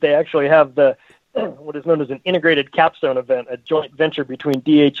fact that they actually have what is known as an integrated capstone event, a joint venture between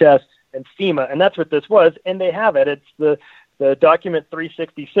DHS and FEMA, and that's what this was. And they have it. It's the document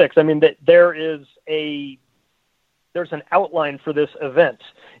 366. I mean, there's an outline for this event.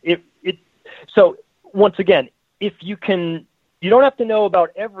 So once again, if you don't have to know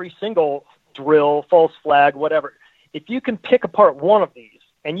about every single drill, false flag, whatever. If you can pick apart one of these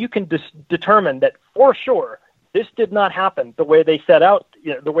and you can determine that for sure this did not happen the way they set out,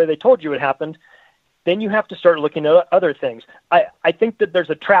 the way they told you it happened, then you have to start looking at other things. I think that there's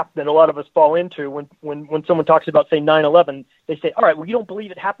a trap that a lot of us fall into when someone talks about, say, 9/11. They say, all right, well, you don't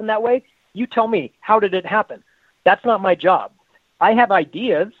believe it happened that way? You tell me, how did it happen? That's not my job. I have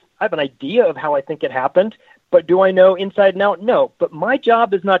ideas. I have an idea of how I think it happened, but do I know inside and out? No. But my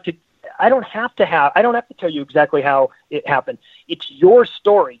job is not to I don't have to tell you exactly how it happened. It's your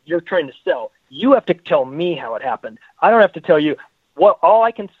story you're trying to sell. You have to tell me how it happened. I don't have to tell you. All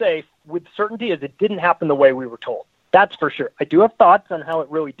I can say with certainty is it didn't happen the way we were told. That's for sure. I do have thoughts on how it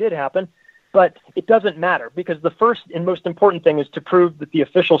really did happen, but it doesn't matter because the first and most important thing is to prove that the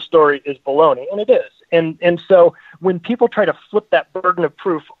official story is baloney, and it is. And so when people try to flip that burden of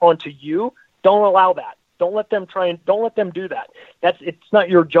proof onto you, don't allow that. Don't let them do that. It's not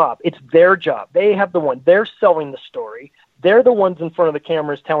your job. It's their job. They have the one. They're selling the story. They're the ones in front of the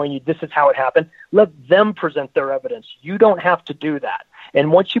cameras telling you this is how it happened. Let them present their evidence. You don't have to do that.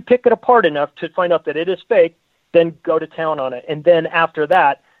 And once you pick it apart enough to find out that it is fake, then go to town on it. And then after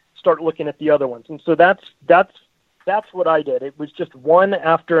that, start looking at the other ones. And so that's what I did. It was just one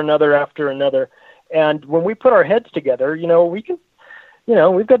after another after another. And when we put our heads together,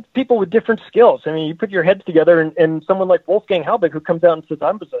 we've got people with different skills. I mean, you put your heads together and someone like Wolfgang Halbig, who comes out and says,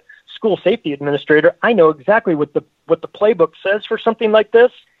 I was a school safety administrator. I know exactly what the playbook says for something like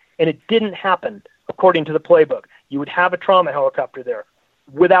this. And it didn't happen according to the playbook. You would have a trauma helicopter there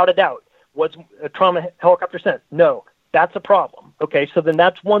without a doubt. Was a trauma helicopter sent? No, that's a problem. Okay. So then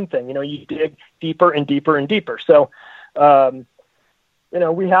that's one thing, you dig deeper and deeper and deeper. So,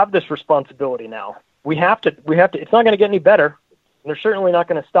 we have this responsibility now. We have to, it's not going to get any better. They're certainly not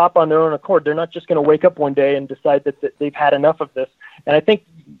going to stop on their own accord. They're not just going to wake up one day and decide that they've had enough of this. And I think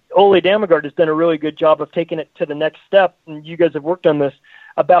Ole Damagard has done a really good job of taking it to the next step, and you guys have worked on this,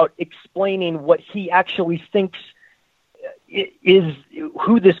 about explaining what he actually thinks is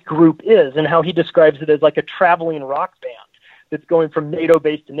who this group is and how he describes it as like a traveling rock band that's going from NATO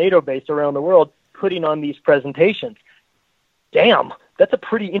base to NATO base around the world, putting on these presentations. Damn, that's a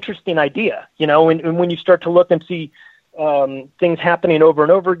pretty interesting idea, and when you start to look and see things happening over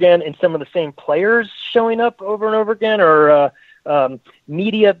and over again, and some of the same players showing up over and over again, or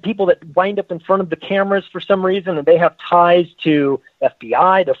media people that wind up in front of the cameras for some reason, and they have ties to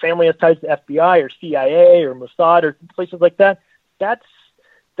FBI. Their family has ties to FBI or CIA or Mossad or places like that. That's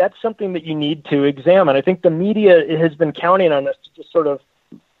something that you need to examine. I think the media has been counting on us to just sort of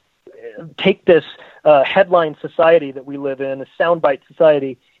take this headline society that we live in, a soundbite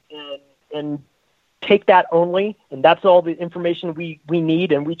society, and take that only, and that's all the information we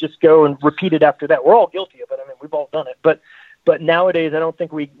need, and we just go and repeat it after that. We're all guilty of it. I mean, we've all done it, but nowadays I don't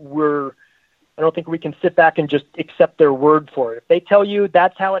think we can sit back and just accept their word for it. If they tell you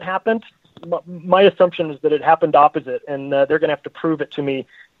that's how it happened, my assumption is that it happened opposite, and they're going to have to prove it to me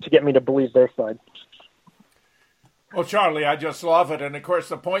to get me to believe their side. Well, Charlie, I just love it. And, of course,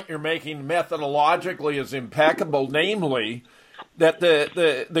 the point you're making methodologically is impeccable, namely that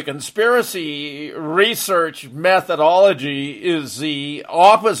the conspiracy research methodology is the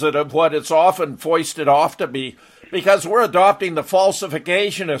opposite of what it's often foisted off to be, because we're adopting the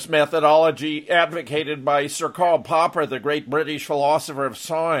falsificationist methodology advocated by Sir Karl Popper, the great British philosopher of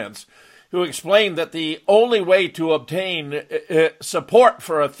science, who explained that the only way to obtain support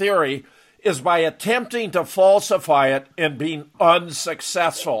for a theory is by attempting to falsify it and being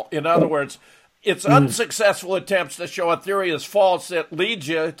unsuccessful. In other words, it's unsuccessful attempts to show a theory is false that leads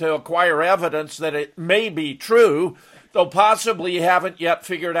you to acquire evidence that it may be true, though possibly you haven't yet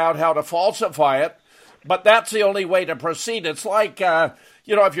figured out how to falsify it. But that's the only way to proceed. It's like,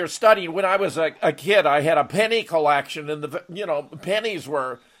 if you're studying, when I was a kid, I had a penny collection, and pennies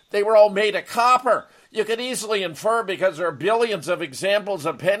were all made of copper. You could easily infer, because there are billions of examples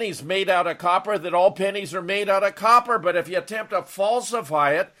of pennies made out of copper, that all pennies are made out of copper. But if you attempt to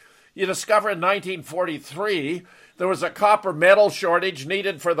falsify it, you discover in 1943 there was a copper metal shortage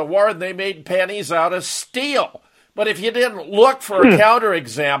needed for the war, and they made pennies out of steel. But if you didn't look for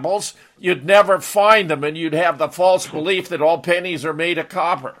counterexamples, you'd never find them, and you'd have the false belief that all pennies are made of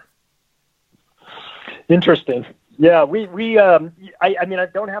copper. Interesting. Yeah, I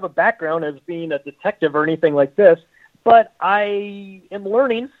don't have a background as being a detective or anything like this, but I am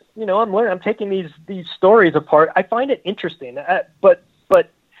learning. I'm taking these stories apart. I find it interesting, but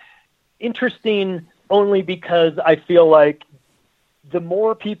interesting only because I feel like the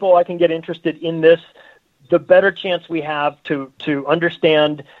more people I can get interested in this, the better chance we have to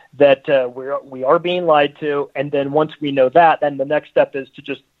understand that we are being lied to, and then once we know that, then the next step is to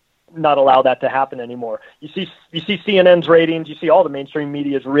just not allow that to happen anymore. You see CNN's ratings, you see all the mainstream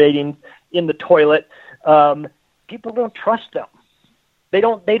media's ratings in the toilet. People don't trust them. They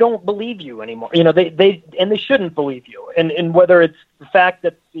don't believe you anymore. They shouldn't believe you. And whether it's the fact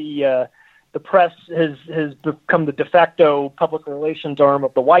that the press has become the de facto public relations arm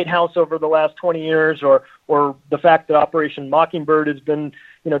of the White House over the last 20 years, or the fact that Operation Mockingbird has been,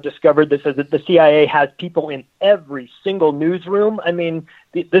 discovered. This is that the CIA has people in every single newsroom. I mean,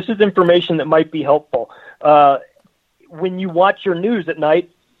 this is information that might be helpful. When you watch your news at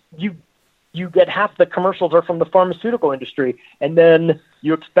night, you get half the commercials are from the pharmaceutical industry, and then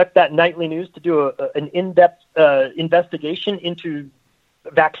you expect that nightly news to do an in-depth investigation into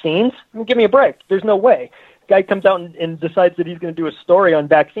vaccines? Give me a break. There's no way. The guy comes out and decides that he's going to do a story on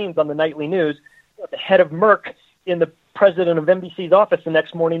vaccines on the nightly news. The head of Merck in the president of NBC's office the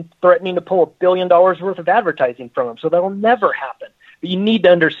next morning threatening to pull $1 billion worth of advertising from him. So that'll never happen. But you need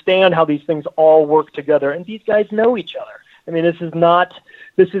to understand how these things all work together, and these guys know each other. I mean, this is not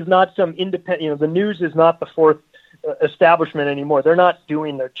some independent. The news is not the fourth establishment anymore. They're not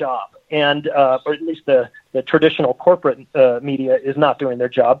doing their job, and or at least the traditional corporate media is not doing their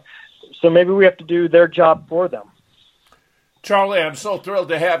job. So maybe we have to do their job for them. Charlie, I'm so thrilled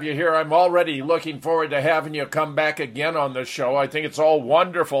to have you here. I'm already looking forward to having you come back again on the show. I think it's all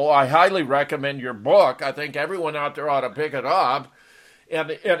wonderful. I highly recommend your book. I think everyone out there ought to pick it up.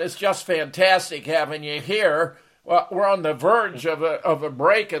 And it's just fantastic having you here. Well, we're on the verge of a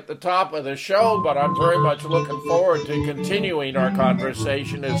break at the top of the show, but I'm very much looking forward to continuing our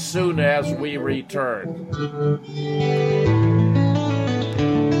conversation as soon as we return.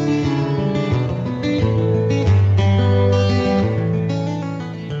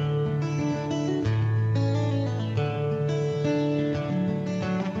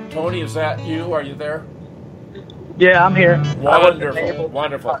 Tony, is that you? Are you there? Yeah, I'm here.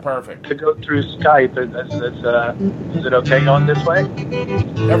 Wonderful, perfect. To go through Skype, is it okay going this way?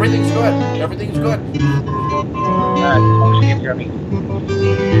 Everything's good. You can hear me.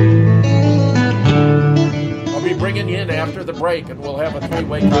 I'll be bringing you in after the break, and we'll have a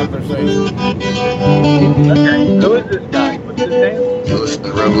three-way conversation. Okay. Who is this guy? What's his name? Listen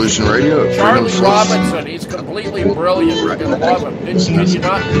to Revolution Radio. Charlie Robinson. He's completely brilliant. You're going to love him. Did you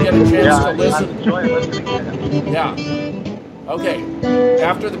not get a chance to listen? I'm enjoying listening to him. Yeah. Okay.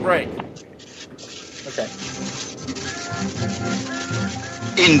 After the break. Okay.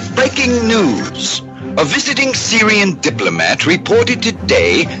 In breaking news, a visiting Syrian diplomat reported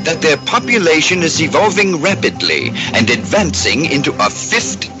today that their population is evolving rapidly and advancing into a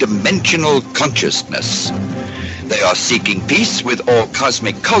fifth-dimensional consciousness. They are seeking peace with all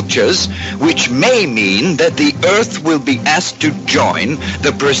cosmic cultures, which may mean that the Earth will be asked to join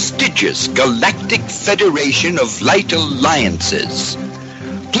the prestigious Galactic Federation of Light Alliances.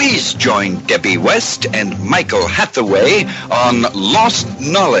 Please join Debbie West and Michael Hathaway on Lost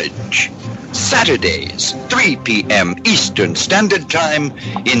Knowledge, Saturdays, 3 p.m. Eastern Standard Time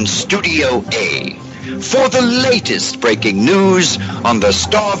in Studio A. for the latest breaking news on the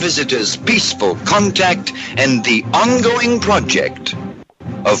Star Visitor's peaceful contact and the ongoing project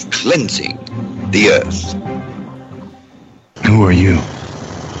of cleansing the Earth. Who are you?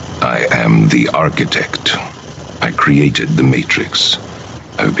 I am the architect. I created the Matrix.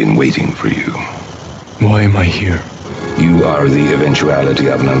 I've been waiting for you. Why am I here? You are the eventuality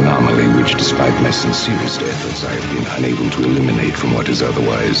of an anomaly which, despite my sincerest efforts, I have been unable to eliminate from what is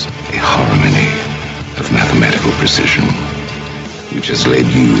otherwise a harmony of mathematical precision, which has led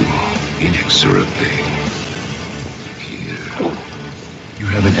you inexorably here. You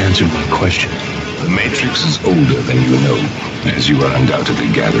haven't answered my question. The Matrix is older than you know, as you are undoubtedly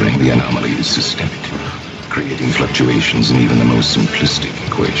gathering. The anomaly is systemic, creating fluctuations in even the most simplistic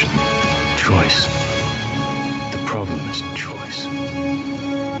equation. Choice. The problem is choice.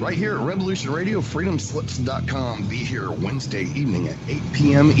 Right here at Revolution Radio, freedomslips.com. Be here Wednesday evening at 8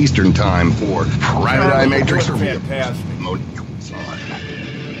 p.m. Eastern Time for Private Eye Matrix Review. Fantastic.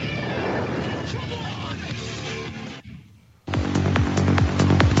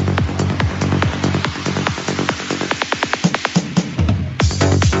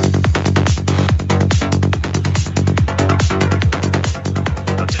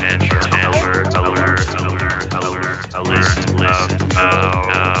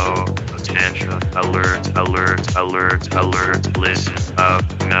 Alert, listen up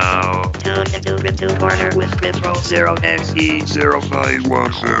now. Tune into Riptune Corner with Retro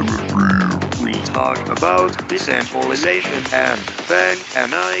 0XE05173. We talk about decentralization and then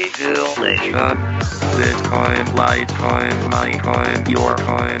annihilation. Bitcoin, Litecoin, MyCoin,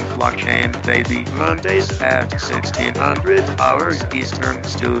 Yourcoin, blockchain, baby. Mondays at 1600 hours Eastern,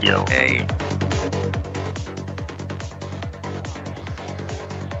 Studio A.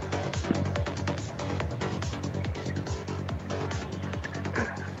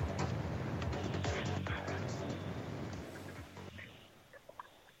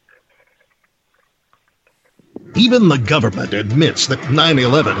 Even the government admits that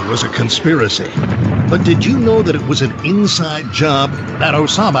 9/11 was a conspiracy. But did you know that it was an inside job? That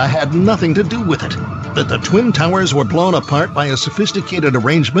Osama had nothing to do with it? That the Twin Towers were blown apart by a sophisticated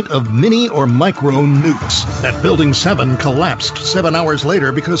arrangement of mini or micro nukes? That Building 7 collapsed 7 hours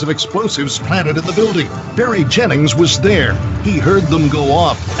later because of explosives planted in the building? Barry Jennings was there. He heard them go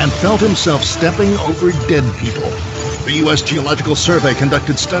off and felt himself stepping over dead people. The U.S. Geological Survey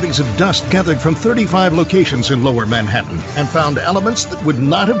conducted studies of dust gathered from 35 locations in Lower Manhattan and found elements that would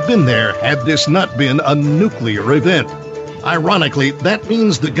not have been there had this not been a nuclear event. Ironically, that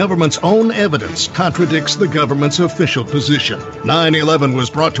means the government's own evidence contradicts the government's official position. 9/11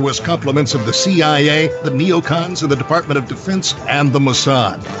 was brought to us compliments of the CIA, the neocons of the Department of Defense, and the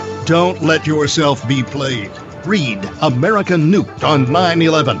Mossad. Don't let yourself be played. Read America Nuked on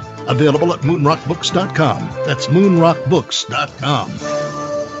 9/11. Available at moonrockbooks.com. That's moonrockbooks.com.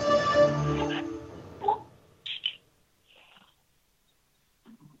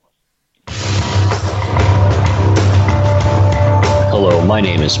 Hello, my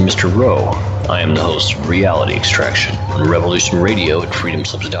name is Mr. Rowe. I am the host of Reality Extraction on Revolution Radio at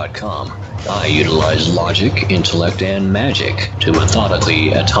freedomslips.com. I utilize logic, intellect, and magic to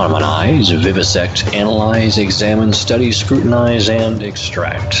methodically autonomize, vivisect, analyze, examine, study, scrutinize, and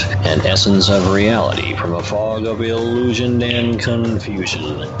extract an essence of reality from a fog of illusion and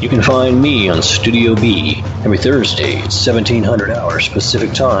confusion. You can find me on Studio B every Thursday at 1700 hours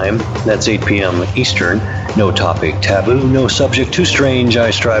Pacific Time. That's 8 p.m. Eastern. No topic taboo, no subject too strange.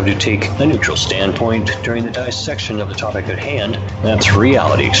 I strive to take a neutral standpoint during the dissection of the topic at hand. That's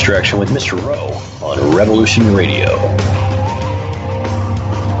Reality Extraction with Mr. Rowe on Revolution Radio.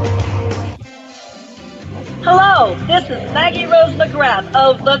 Hello, this is Maggie Rose McGrath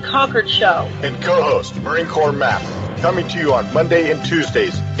of The Concord Show. And co-host Marine Corps Map, coming to you on Monday and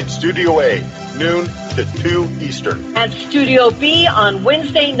Tuesdays in Studio A, noon to 2 Eastern. And Studio B on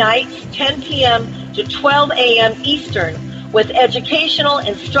Wednesday nights, 10 p.m. to 12 a.m. Eastern, with educational,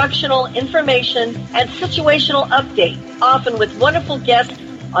 instructional, information, and situational updates, often with wonderful guests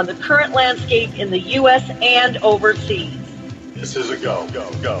on the current landscape in the U.S. and overseas. This is a go.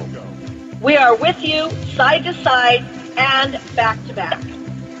 We are with you, side to side, and back to back.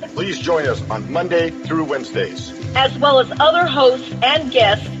 Please join us on Monday through Wednesdays, as well as other hosts and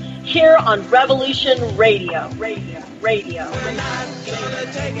guests here on Revolution Radio. We're not gonna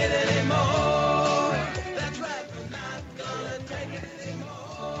take it anymore. That's right, we're not gonna take it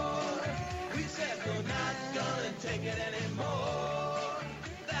anymore. We said we're not gonna take it anymore.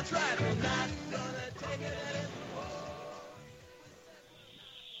 That's right, we're not gonna take it anymore.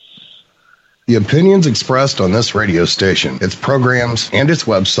 The opinions expressed on this radio station, its programs, and its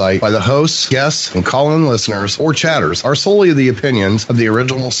website by the hosts, guests, and call-in listeners or chatters are solely the opinions of the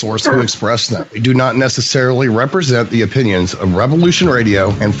original source who expressed them. They do not necessarily represent the opinions of Revolution Radio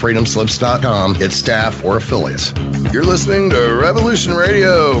and FreedomSlips.com, its staff, or affiliates. You're listening to Revolution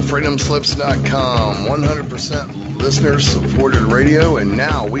Radio, FreedomSlips.com, 100% listener-supported radio, and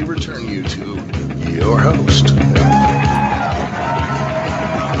now we return you to your host.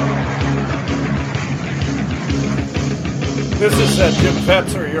 This is Jim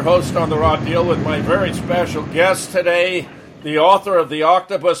Fetzer, your host on The Raw Deal, with my very special guest today, the author of The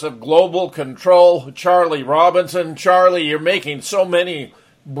Octopus of Global Control, Charlie Robinson. Charlie, you're making so many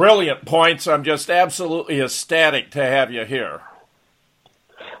brilliant points. I'm just absolutely ecstatic to have you here.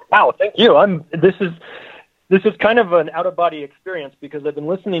 Wow, thank you. This is kind of an out-of-body experience because I've been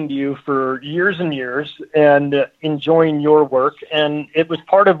listening to you for years and years and enjoying your work, and it was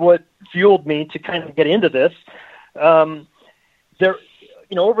part of what fueled me to kind of get into this.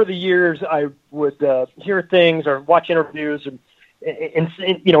 Over the years, I would hear things or watch interviews,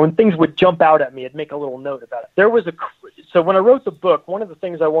 and things would jump out at me. I'd make a little note about it. So when I wrote the book, one of the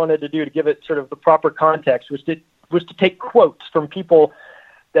things I wanted to do to give it sort of the proper context was to take quotes from people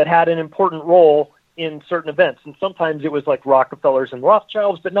that had an important role in certain events, and sometimes it was like Rockefellers and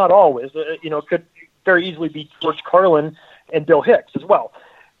Rothschilds, but not always. It could very easily be George Carlin and Bill Hicks as well.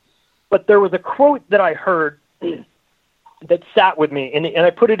 But there was a quote that I heard that sat with me, and I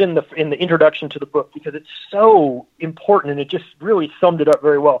put it in the introduction to the book because it's so important, and it just really summed it up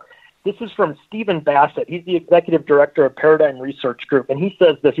very well. This is from Stephen Bassett. He's the executive director of Paradigm Research Group, and he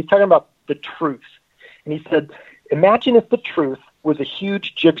says this. He's talking about the truth, and he said, "Imagine if the truth was a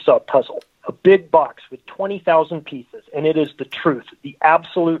huge jigsaw puzzle, a big box with 20,000 pieces, and it is the truth, the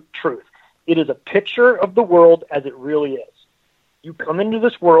absolute truth. It is a picture of the world as it really is. You come into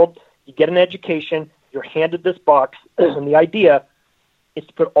this world, you get an education, you're handed this box, and the idea is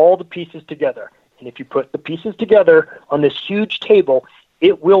to put all the pieces together. And if you put the pieces together on this huge table,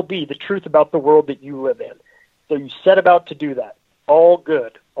 it will be the truth about the world that you live in. So you set about to do that. All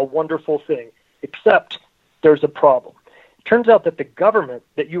good, a wonderful thing, except there's a problem. It turns out that the government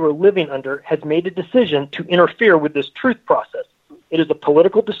that you are living under has made a decision to interfere with this truth process. It is a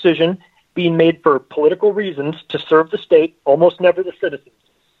political decision being made for political reasons to serve the state, almost never the citizens.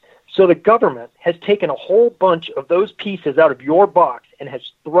 So the government has taken a whole bunch of those pieces out of your box and has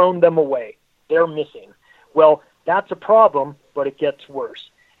thrown them away. They're missing. Well, that's a problem, but it gets worse.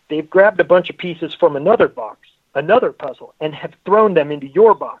 They've grabbed a bunch of pieces from another box, another puzzle, and have thrown them into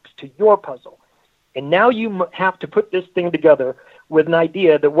your box, to your puzzle. And now you have to put this thing together with an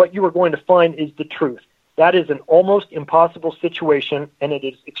idea that what you are going to find is the truth. That is an almost impossible situation, and it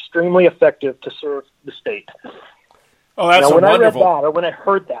is extremely effective to serve the state." Oh, that's now, when wonderful. I read that, or when I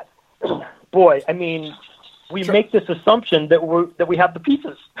heard that, boy, I mean, we make this assumption that we have the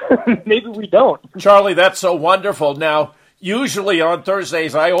pieces. Maybe we don't. Charlie, that's so wonderful. Now, usually on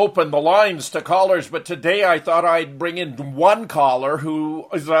Thursdays I open the lines to callers, but today I thought I'd bring in one caller who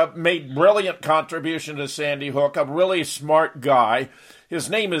has made brilliant contribution to Sandy Hook, a really smart guy. His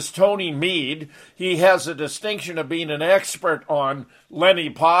name is Tony Mead. He has the distinction of being an expert on Lenny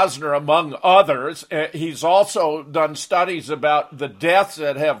Posner, among others. He's also done studies about the deaths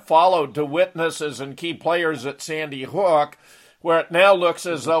that have followed to witnesses and key players at Sandy Hook, where it now looks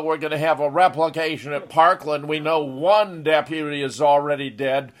as though we're going to have a replication at Parkland. We know one deputy is already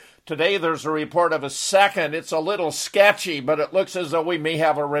dead. Today there's a report of a second. It's a little sketchy, but it looks as though we may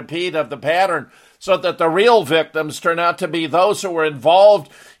have a repeat of the pattern, so that the real victims turn out to be those who were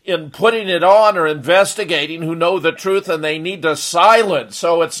involved in putting it on or investigating, who know the truth and they need to silence.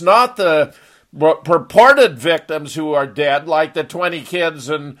 So it's not the purported victims who are dead, like the 20 kids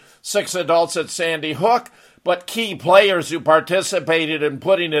and 6 adults at Sandy Hook, but key players who participated in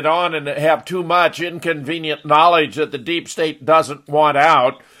putting it on and have too much inconvenient knowledge that the deep state doesn't want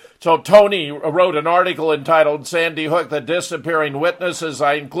out. So Tony wrote an article entitled "Sandy Hook, the Disappearing Witnesses."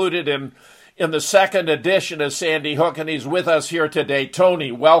 I included in the second edition of Sandy Hook, and he's with us here today.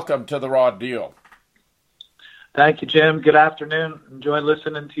 Tony, welcome to The Raw Deal. Thank you, Jim. Good afternoon. Enjoy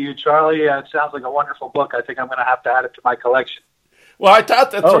listening to you, Charlie. It sounds like a wonderful book. I think I'm going to have to add it to my collection. Well, I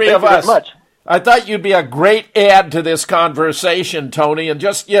thought the three of us, I thought you'd be a great add to this conversation, Tony. And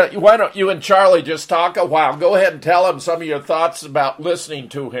why don't you and Charlie just talk a while? Go ahead and tell him some of your thoughts about listening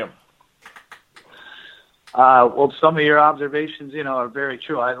to him. Well, some of your observations, are very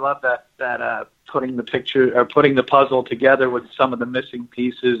true. I love that putting the puzzle together with some of the missing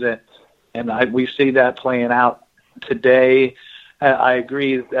pieces, and we see that playing out today. I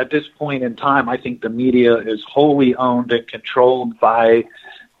agree. At this point in time, I think the media is wholly owned and controlled by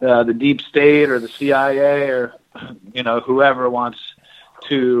the deep state or the CIA or whoever wants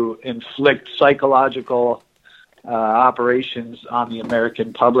to inflict psychological operations on the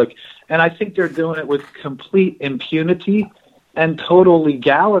American public. And I think they're doing it with complete impunity and total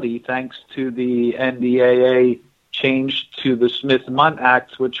legality, thanks to the NDAA change to the Smith-Mundt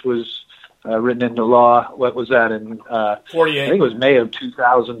Act, which was written into law. What was that in 48? I think it was May of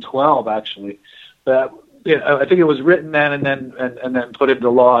 2012, actually. But I think it was written then and then put into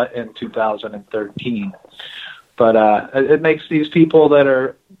law in 2013. But it makes these people that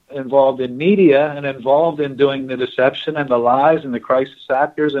are involved in media and involved in doing the deception and the lies and the crisis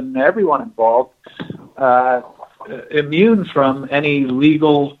actors and everyone involved immune from any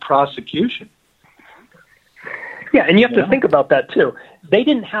legal prosecution. Yeah, and you have to think about that, too. They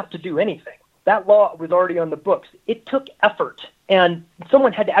didn't have to do anything. That law was already on the books. It took effort, and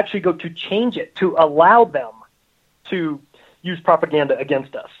someone had to actually go to change it to allow them to use propaganda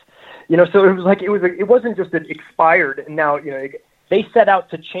against us. So it was like it wasn't just that it expired, and now they set out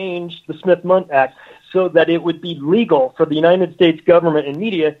to change the Smith-Mundt Act so that it would be legal for the United States government and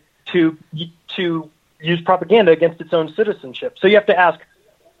media to use propaganda against its own citizenship. So you have to ask,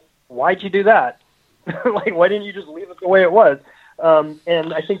 why'd you do that? Why didn't you just leave it the way it was?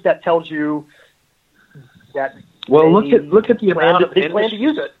 And I think that tells you that. Well, look at the amount of they plan to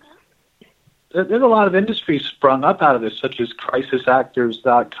use it. There's a lot of industries sprung up out of this, such as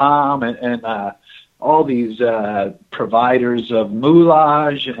crisisactors.com and all these providers of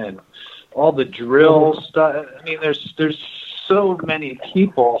moulage and all the drill stuff. I mean, there's so many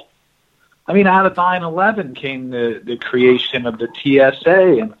people. I mean, out of 9/11 came the creation of the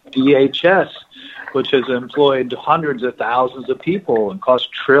TSA and DHS, which has employed hundreds of thousands of people and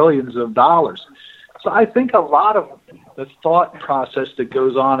cost trillions of dollars. So I think a lot of the thought process that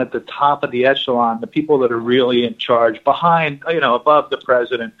goes on at the top of the echelon, the people that are really in charge, behind, above the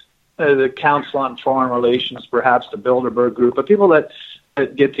president, the Council on Foreign Relations, perhaps the Bilderberg Group, but people that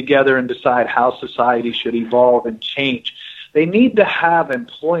get together and decide how society should evolve and change. They need to have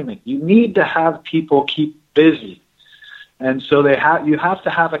employment. You need to have people keep busy. And so you have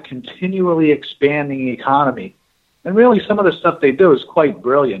to have a continually expanding economy. And really, some of the stuff they do is quite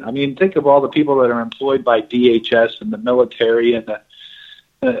brilliant. I mean, think of all the people that are employed by DHS and the military and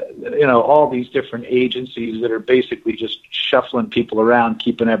all these different agencies that are basically just shuffling people around,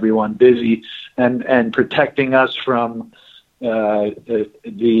 keeping everyone busy, and protecting us from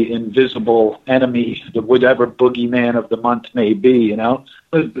the invisible enemy, the whatever boogeyman of the month may be.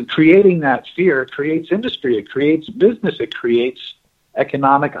 But creating that fear creates industry, it creates business, it creates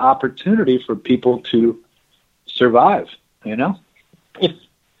economic opportunity for people to survive. If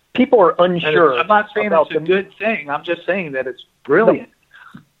people are unsure, I'm not saying it's a good thing. I'm just saying that it's brilliant.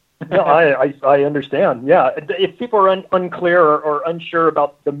 No, I understand. Yeah, if people are unclear or unsure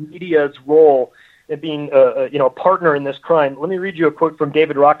about the media's role in being a partner in this crime, let me read you a quote from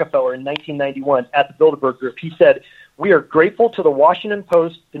David Rockefeller in 1991 at the Bilderberg Group. He said, "We are grateful to the Washington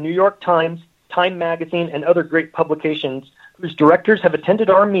Post, the New York Times, Time Magazine, and other great publications whose directors have attended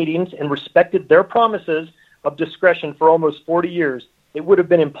our meetings and respected their promises of discretion for almost 40 years. It would have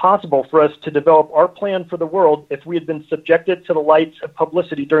been impossible for us to develop our plan for the world if we had been subjected to the lights of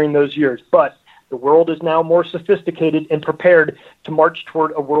publicity during those years. But the world is now more sophisticated and prepared to march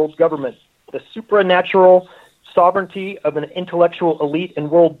toward a world government. The supranatural sovereignty of an intellectual elite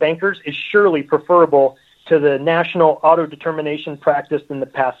and world bankers is surely preferable to the national autodetermination practiced in the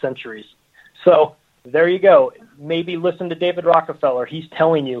past centuries." So there you go. Maybe listen to David Rockefeller. He's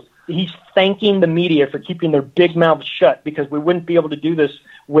telling you, he's thanking the media for keeping their big mouths shut, because we wouldn't be able to do this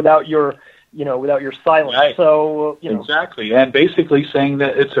without your silence. Right. So, Exactly. And basically saying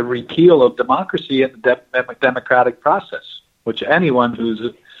that it's a repeal of democracy and the democratic process, which anyone who's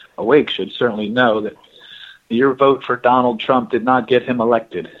awake should certainly know that your vote for Donald Trump did not get him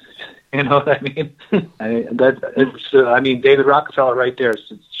elected. You know what I mean? David Rockefeller right there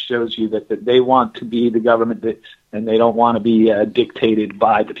shows you that they want to be the government and they don't want to be dictated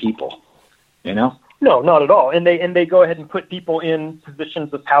by the people. No, not at all. And they go ahead and put people in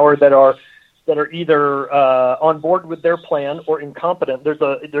positions of power that are either on board with their plan or incompetent. There's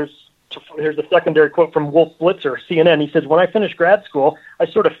a secondary quote from Wolf Blitzer, CNN. He says, "When I finished grad school, I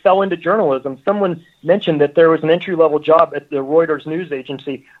sort of fell into journalism. Someone mentioned that there was an entry-level job at the Reuters news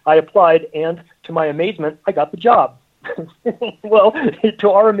agency. I applied, and to my amazement, I got the job." Well, to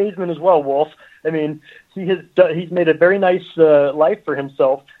our amazement as well, Wolf. I mean, he's made a very nice life for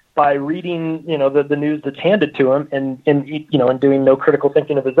himself by reading, the news that's handed to him and doing no critical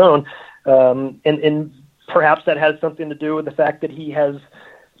thinking of his own. And perhaps that has something to do with the fact that he has,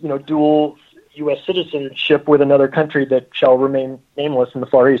 dual U.S. citizenship with another country that shall remain nameless in the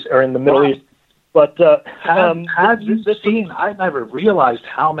Far East or in the Middle East. But have you seen? I never realized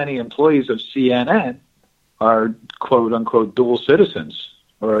how many employees of CNN are quote unquote dual citizens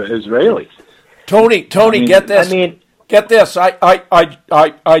or Israeli. Tony, get this. Get this.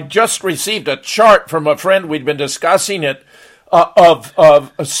 I just received a chart from a friend. We'd been discussing it of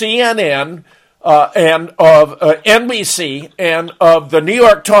CNN and of NBC and of the New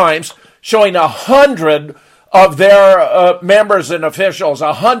York Times showing 100 of their members and officials,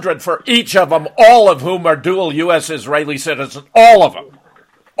 100 for each of them, all of whom are dual U.S. Israeli citizens. All of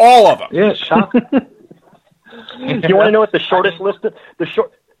them. Yeah, shocking. You want to know what the shortest list?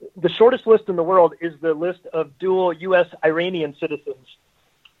 The shortest list in the world is the list of dual U.S. Iranian citizens.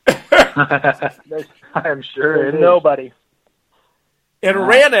 I'm sure it is. Nobody. And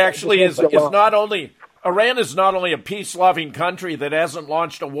Iran actually is not only a peace-loving country that hasn't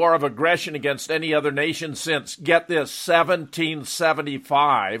launched a war of aggression against any other nation since, get this,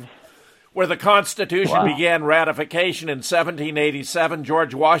 1775, where the Constitution began ratification in 1787.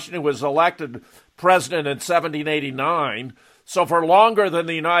 George Washington was elected president in 1789. So for longer than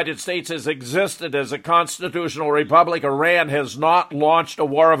the United States has existed as a constitutional republic, Iran has not launched a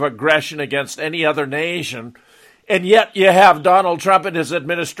war of aggression against any other nation. And yet you have Donald Trump and his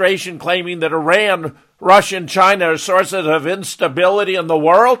administration claiming that Iran, Russia, and China are sources of instability in the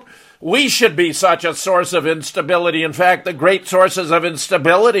world. We should be such a source of instability. In fact, the great sources of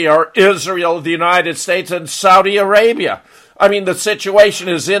instability are Israel, the United States, and Saudi Arabia. I mean, the situation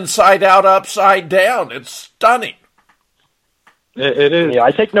is inside out, upside down. It's stunning. It is. Yeah,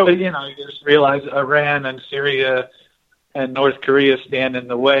 I take note. You just realize Iran and Syria and North Korea stand in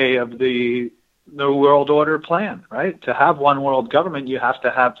the way of the New World Order plan, right? To have one world government, you have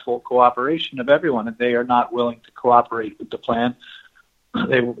to have full cooperation of everyone, and they are not willing to cooperate with the plan.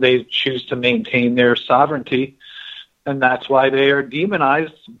 They choose to maintain their sovereignty, and that's why they are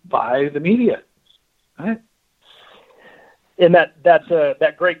demonized by the media, right? And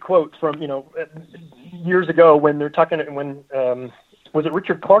that great quote from years ago when they're talking was it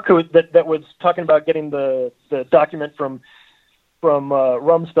Richard Clark that was talking about getting the document from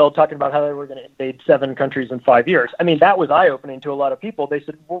Rumsfeld talking about how they were going to invade 7 countries in 5 years. I mean, that was eye-opening to a lot of people. They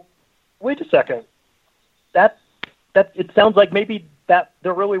said, well, wait a second. That it sounds like maybe that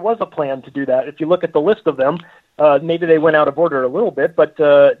there really was a plan to do that. If you look at the list of them, maybe they went out of order a little bit, but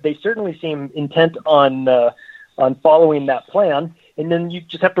they certainly seem intent on following that plan. And then you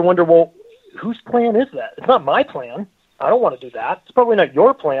just have to wonder, well, whose plan is that? It's not my plan. I don't want to do that. It's probably not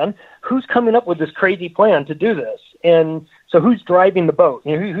your plan. Who's coming up with this crazy plan to do this? And so who's driving the boat?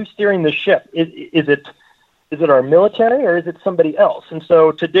 Who's steering the ship? Is it our military or is it somebody else? And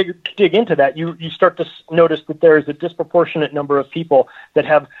so to dig into that, you start to notice that there is a disproportionate number of people that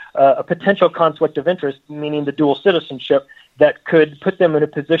have a potential conflict of interest, meaning the dual citizenship, that could put them in a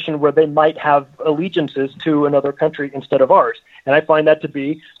position where they might have allegiances to another country instead of ours. And I find that to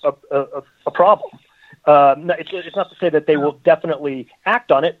be a problem. It's not to say that they will definitely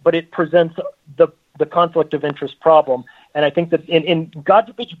act on it, but it presents the conflict of interest problem. And I think that in God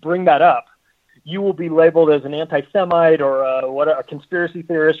forbid you bring that up, you will be labeled as an anti-Semite or a conspiracy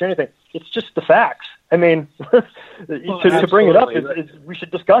theorist or anything. It's just the facts. I mean, to bring it up, we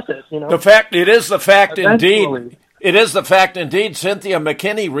should discuss it. It is the fact indeed. It is the fact indeed. Cynthia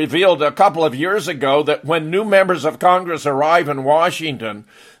McKinney revealed a couple of years ago that when new members of Congress arrive in Washington,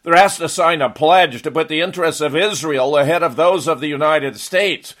 they're asked to sign a pledge to put the interests of Israel ahead of those of the United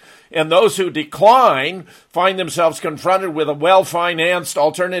States. And those who decline find themselves confronted with a well-financed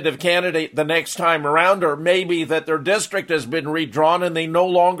alternative candidate the next time around, or maybe that their district has been redrawn and they no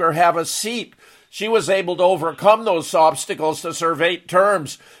longer have a seat. She was able to overcome those obstacles to serve 8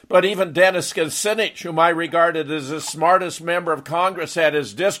 terms, but even Dennis Kucinich, whom I regarded as the smartest member of Congress, had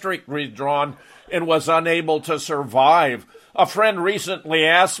his district redrawn and was unable to survive. A friend recently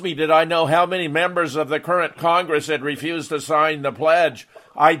asked me, did I know how many members of the current Congress had refused to sign the pledge?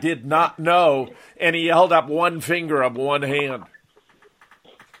 I did not know, and he held up one finger of one hand.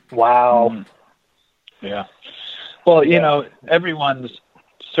 Wow. Yeah. Well, everyone's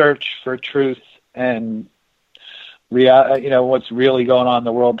search for truth and what's really going on in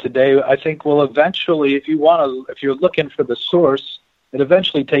the world today, I think will eventually, if you're looking for the source, it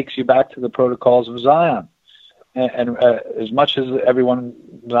eventually takes you back to the protocols of Zion. And as much as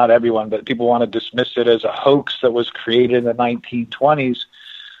not everyone, but people want to dismiss it as a hoax that was created in the 1920s,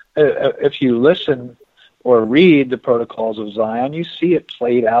 if you listen or read the protocols of Zion, you see it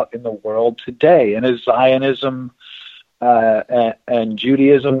played out in the world today. And is Zionism and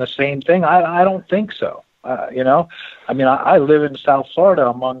Judaism the same thing? I don't think so. I mean, I live in South Florida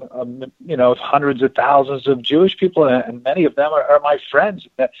among, hundreds of thousands of Jewish people, and many of them are my friends.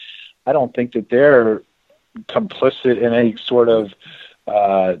 I don't think that they're complicit in any sort of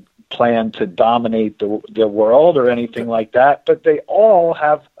plan to dominate the world or anything like that, but they all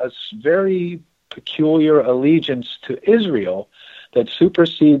have a very peculiar allegiance to Israel that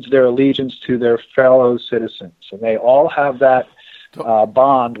supersedes their allegiance to their fellow citizens. And they all have that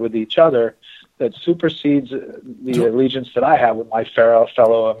bond with each other that supersedes the allegiance that I have with my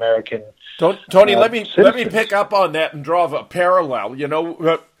fellow American. Tony, let me pick up on that and draw a parallel.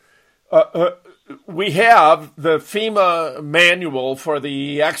 We have the FEMA manual for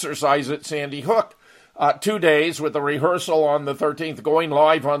the exercise at Sandy Hook. 2 days with a rehearsal on the 13th, going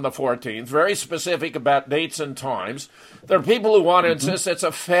live on the 14th, very specific about dates and times. There are people who want to insist it's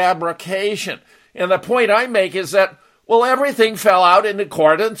a fabrication. And the point I make is that, well, everything fell out in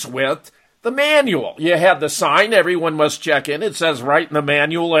accordance with the manual. You had the sign, everyone must check in. It says right in the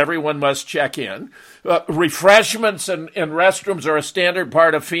manual, everyone must check in. Refreshments and restrooms are a standard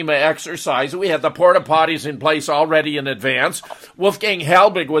part of FEMA exercise. We had the porta potties in place already in advance. Wolfgang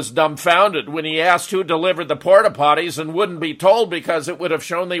Halbig was dumbfounded when he asked who delivered the porta potties and wouldn't be told because it would have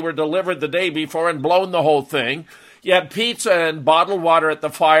shown they were delivered the day before and blown the whole thing. You had pizza and bottled water at the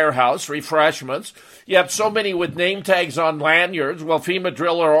firehouse, refreshments. You had so many with name tags on lanyards. Well, FEMA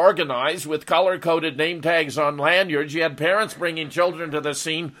drill are organized with color-coded name tags on lanyards. You had parents bringing children to the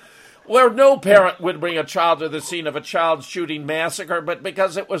scene where no parent would bring a child to the scene of a child shooting massacre, but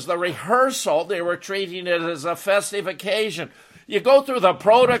because it was the rehearsal, they were treating it as a festive occasion. You go through the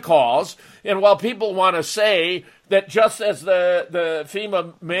protocols, and while people want to say that just as the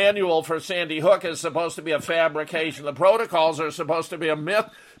FEMA manual for Sandy Hook is supposed to be a fabrication, the protocols are supposed to be a myth,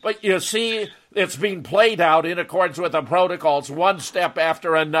 but you see it's being played out in accordance with the protocols, one step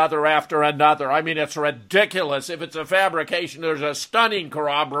after another after another. I mean, it's ridiculous. If it's a fabrication, there's a stunning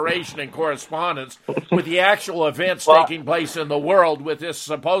corroboration and correspondence with the actual events taking place in the world with this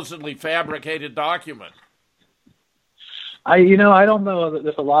supposedly fabricated document. I don't know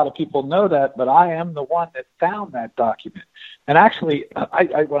that a lot of people know that, but I am the one that found that document. And actually,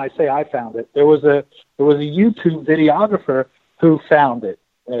 when I say I found it, there was a YouTube videographer who found it.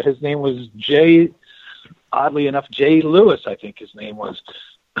 His name was oddly enough, Jay Lewis, I think his name was.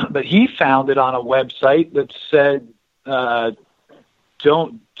 But he found it on a website that said,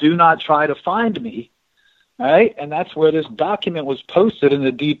 do not try to find me. All right? And that's where this document was posted in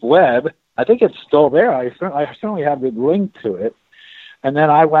the deep web. I think it's still there. I certainly have the link to it. And then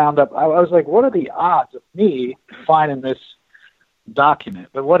I wound up, I was like, what are the odds of me finding this document?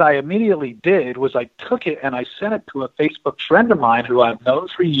 But what I immediately did was I took it and I sent it to a Facebook friend of mine who I've known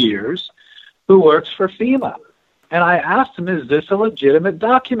for years who works for FEMA. And I asked him, is this a legitimate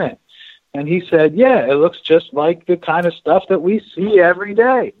document? And he said, yeah, it looks just like the kind of stuff that we see every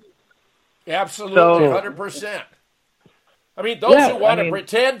day. Absolutely, 100%. I mean, those who want to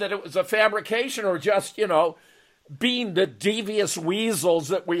pretend that it was a fabrication or just, being the devious weasels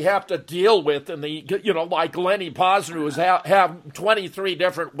that we have to deal with, and like Lenny Posner, who have 23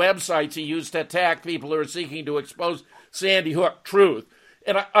 different websites he used to attack people who are seeking to expose Sandy Hook truth.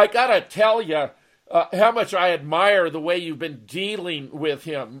 And I got to tell you how much I admire the way you've been dealing with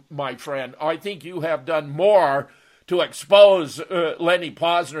him, my friend. I think you have done more to expose Lenny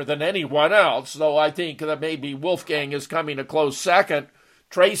Posner than anyone else, though I think that maybe Wolfgang is coming a close second.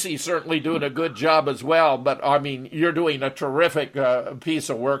 Tracy's certainly doing a good job as well, but, I mean, you're doing a terrific piece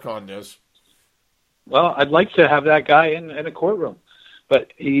of work on this. Well, I'd like to have that guy in a courtroom,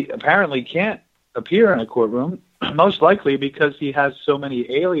 but he apparently can't appear in a courtroom, most likely because he has so many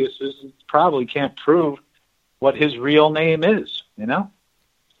aliases and probably can't prove what his real name is,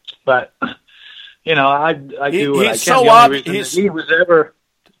 But... I do what I can. So the only reason he was ever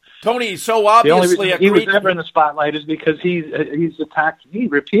Tony. He's so obviously he was ever in the spotlight is because he's attacked me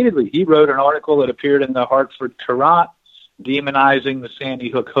repeatedly. He wrote an article that appeared in the Hartford Courant, demonizing the Sandy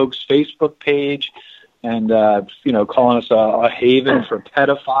Hook hoax Facebook page, and calling us a haven for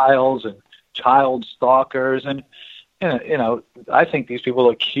pedophiles and child stalkers, and I think these people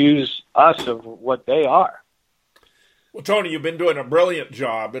accuse us of what they are. Well, Tony, you've been doing a brilliant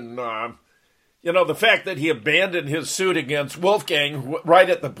job, and. The fact that he abandoned his suit against Wolfgang right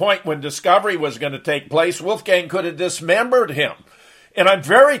at the point when discovery was going to take place, Wolfgang could have dismembered him. And I'm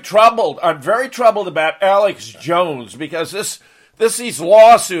very troubled. I'm very troubled about Alex Jones because these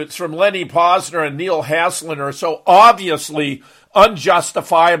lawsuits from Lenny Posner and Neil Haslin are so obviously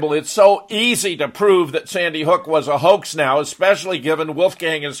unjustifiable. It's so easy to prove that Sandy Hook was a hoax now, especially given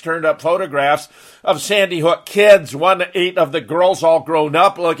Wolfgang has turned up photographs of Sandy Hook kids, 8 of the girls all grown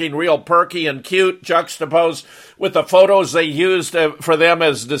up, looking real perky and cute, juxtaposed with the photos they used for them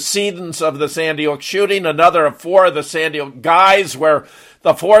as decedents of the Sandy Hook shooting, another of 4 of the Sandy Hook guys, where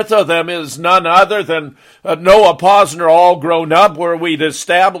the 4th of them is none other than Noah Posner, all grown up, where we'd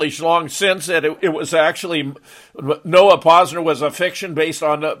established long since that it was actually Noah Posner was a fiction based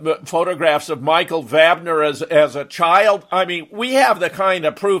on photographs of Michael Vabner as a child. I mean, we have the kind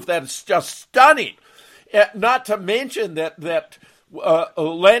of proof that's just stunning. Not to mention that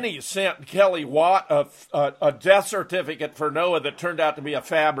Lenny sent Kelly Watt a death certificate for Noah that turned out to be a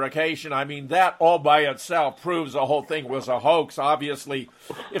fabrication. I mean, that all by itself proves the whole thing was a hoax. Obviously,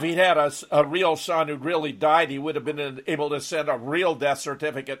 if he'd had a real son who'd really died, he would have been able to send a real death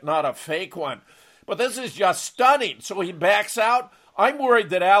certificate, not a fake one. But this is just stunning. So he backs out. I'm worried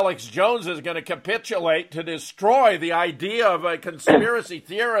that Alex Jones is going to capitulate to destroy the idea of a conspiracy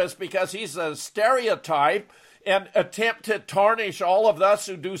theorist because he's a stereotype and attempt to tarnish all of us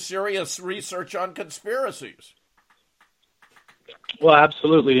who do serious research on conspiracies. Well,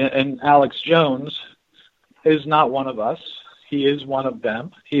 absolutely. And Alex Jones is not one of us. He is one of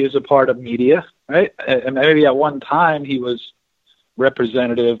them. He is a part of media, right? And maybe at one time he was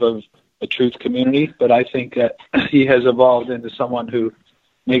representative of a truth community, but I think that he has evolved into someone who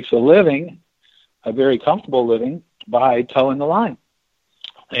makes a living, a very comfortable living, by towing the line,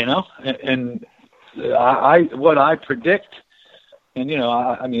 and what I predict, and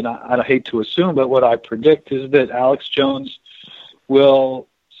I hate to assume, but what I predict is that Alex Jones will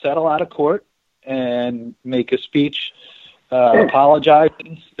settle out of court and make a speech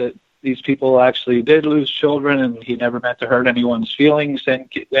apologizing that these people actually did lose children and he never meant to hurt anyone's feelings, and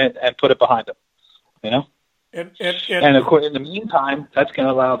put it behind him, And of course, in the meantime, that's going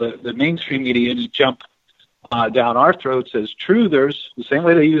to allow the mainstream media to jump down our throats as truthers, the same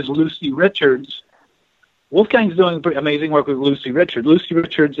way they use Lucy Richards. Wolfgang's doing amazing work with Lucy Richards. Lucy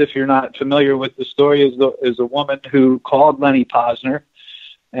Richards, if you're not familiar with the story, is a woman who called Lenny Posner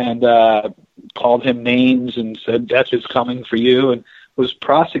and called him names and said, "Death is coming for you," and was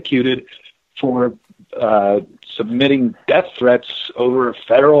prosecuted for submitting death threats over a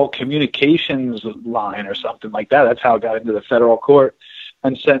federal communications line or something like that. That's how it got into the federal court,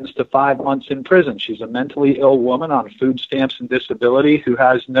 and sentenced to 5 months in prison. She's a mentally ill woman on food stamps and disability who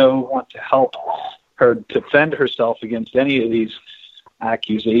has no one to help her defend herself against any of these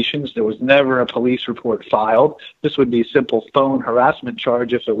accusations. There was never a police report filed. This would be a simple phone harassment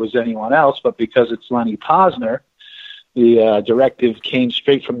charge if it was anyone else, but because it's Lenny Posner, the directive came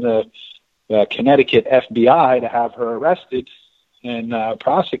straight from the Connecticut FBI to have her arrested and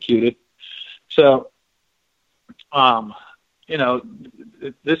prosecuted. So,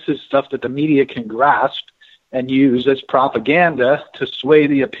 this is stuff that the media can grasp and use as propaganda to sway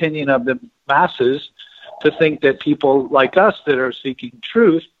the opinion of the masses to think that people like us that are seeking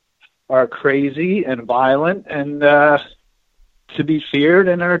truth are crazy and violent and to be feared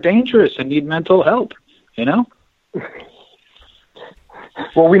and are dangerous and need mental help,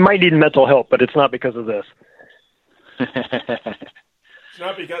 Well, we might need mental help, but it's not because of this. It's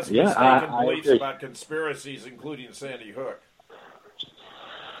not because of mistaken beliefs about conspiracies, including Sandy Hook.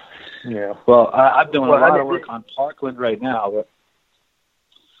 Yeah. Well, I'm doing a lot of work on Parkland right now. But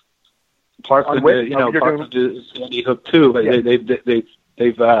Parkland, Parkland is Sandy Hook too. But yeah.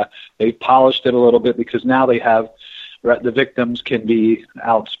 They've polished it a little bit because now they have the victims can be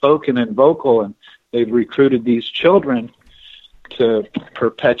outspoken and vocal, and they've recruited these children to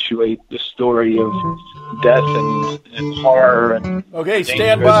perpetuate the story of death and horror. Okay,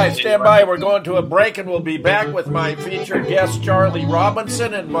 stand by. We're going to a break, and we'll be back with my featured guest, Charlie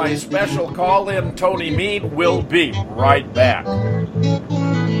Robinson, and my special call-in, Tony Mead. We'll be right back.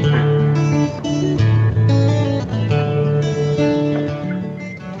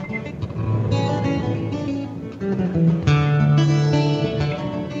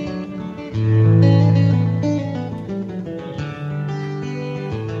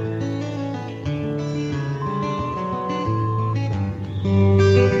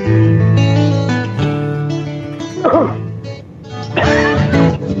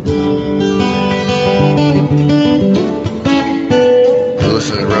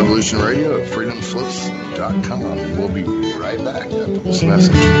 Radio at freedomslips.com. We'll be right back after this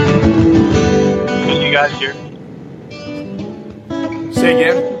message. Can you guys hear? Say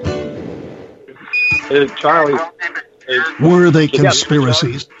again. Charlie. Were they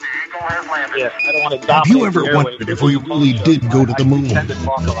conspiracies? Yeah, I don't want to Have you ever wondered if we really did go to the moon?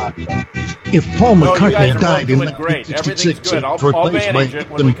 If Paul McCartney died in great. 1966 and was replaced by a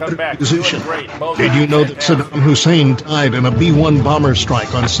physician, did you know that Saddam Hussein died in a B-1 bomber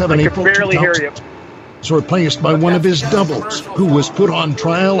strike on 7 April 2000? Was replaced by one of his doubles, who was put on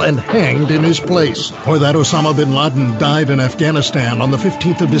trial and hanged in his place. Or that Osama bin Laden died in Afghanistan on the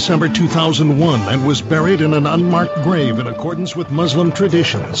 15th of December 2001 and was buried in an unmarked grave in accordance with Muslim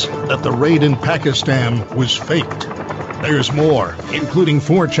traditions. That the raid in Pakistan was faked. There's more, including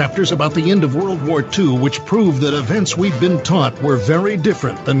 4 chapters about the end of World War II, which prove that events we've been taught were very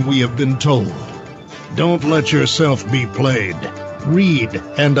different than we have been told. Don't let yourself be played. Read,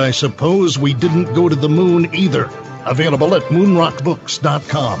 and I suppose we didn't go to the moon either. Available at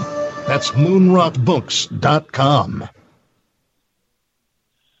moonrockbooks.com. That's moonrockbooks.com.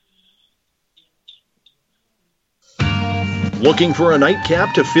 Looking for a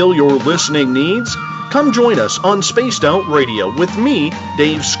nightcap to fill your listening needs? Come join us on Spaced Out Radio with me,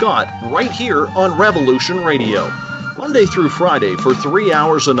 Dave Scott, right here on Revolution Radio. Monday through Friday for 3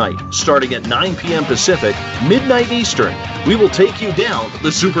 hours a night, starting at 9 p.m. Pacific, midnight Eastern, we will take you down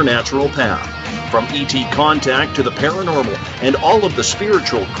the supernatural path. From E.T. contact to the paranormal and all of the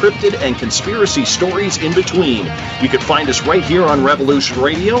spiritual, cryptid, and conspiracy stories in between. You can find us right here on Revolution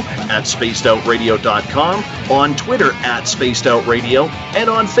Radio, at spacedoutradio.com, on Twitter at Spaced Out Radio, and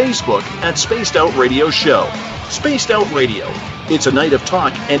on Facebook at Spaced Out Radio Show. Spaced Out Radio. It's a night of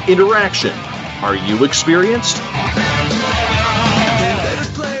talk and interaction. Are you experienced?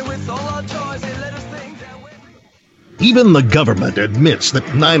 Even the government admits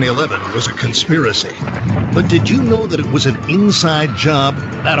that 9/11 was a conspiracy. But did you know that it was an inside job?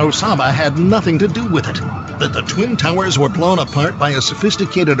 That Osama had nothing to do with it? That the Twin Towers were blown apart by a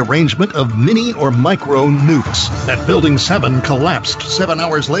sophisticated arrangement of mini or micro nukes? That Building 7 collapsed 7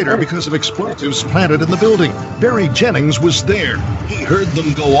 hours later because of explosives planted in the building? Barry Jennings was there. He heard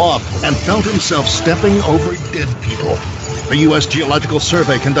them go off and felt himself stepping over dead people. The U.S. Geological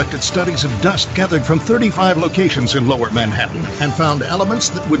Survey conducted studies of dust gathered from 35 locations in Lower Manhattan and found elements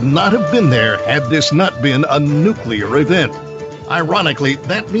that would not have been there had this not been a nuclear event. Ironically,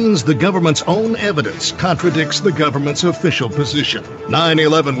 that means the government's own evidence contradicts the government's official position.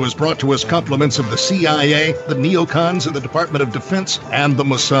 9/11 was brought to us compliments of the CIA, the neocons of the Department of Defense, and the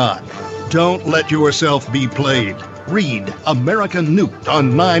Mossad. Don't let yourself be played. Read America Nuked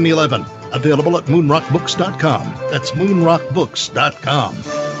on 9/11. Available at moonrockbooks.com. That's moonrockbooks.com.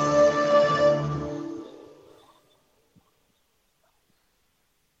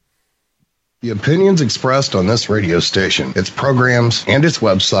 The opinions expressed on this radio station, its programs, and its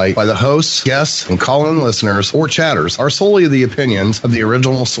website by the hosts, guests, and call-in listeners or chatters are solely the opinions of the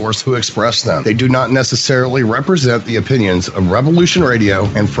original source who expressed them. They do not necessarily represent the opinions of Revolution Radio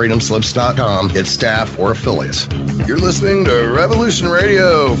and freedomslips.com, its staff, or affiliates. You're listening to Revolution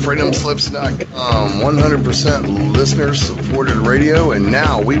Radio, freedomslips.com, 100% listener-supported radio, and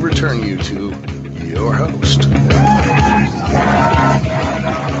now we return you to your host.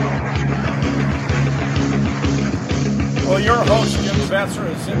 Well, your host, Jim Fetzer,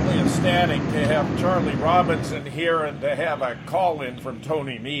 is simply ecstatic to have Charlie Robinson here and to have a call-in from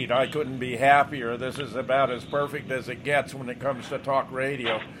Tony Mead. I couldn't be happier. This is about as perfect as it gets when it comes to talk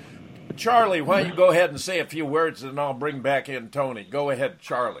radio. Charlie, why don't you go ahead and say a few words, and I'll bring back in Tony. Go ahead,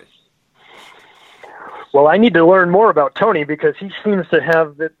 Charlie. Well, I need to learn more about Tony because he seems to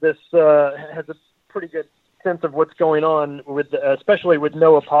have has a pretty good sense of what's going on, with, especially with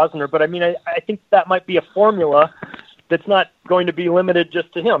Noah Posner. But, I mean, I think that might be a formula that's not going to be limited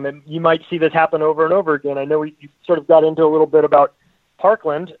just to him. And you might see this happen over and over again. I know you sort of got into a little bit about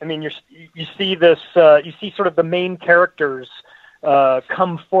Parkland. I mean, you see this, you see sort of the main characters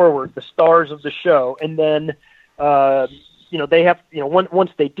come forward, the stars of the show, and then they have,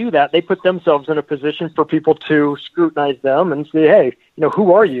 once they do that, they put themselves in a position for people to scrutinize them and say, hey,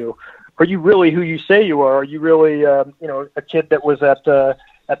 who are you? Are you really who you say you are? Are you really, a kid that was at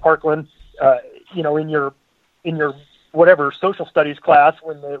Parkland, in your whatever social studies class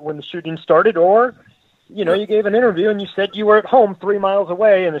when the shooting started, or you gave an interview and you said you were at home 3 miles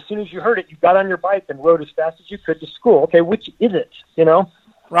away, and as soon as you heard it, you got on your bike and rode as fast as you could to school. Okay, which is it?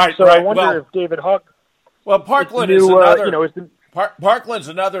 Right. So right. I wonder if David Hogg. Well, Parkland is another. Parkland's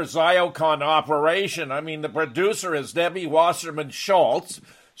another Ziocon operation. I mean, the producer is Debbie Wasserman Schultz.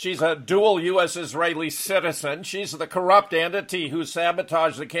 She's a dual U.S.-Israeli citizen. She's the corrupt entity who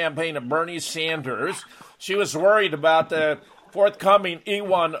sabotaged the campaign of Bernie Sanders. She was worried about the forthcoming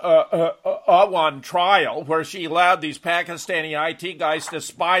Awan trial, where she allowed these Pakistani IT guys to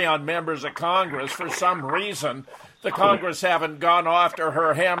spy on members of Congress. For some reason, the Congress haven't gone after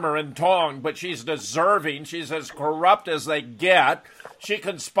her hammer and tong, but she's deserving. She's as corrupt as they get. She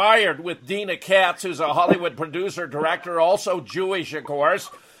conspired with Dina Katz, who's a Hollywood producer, director, also Jewish, of course,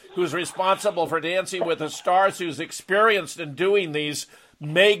 who's responsible for Dancing with the Stars, who's experienced in doing these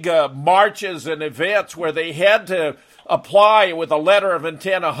mega marches and events where they had to apply with a letter of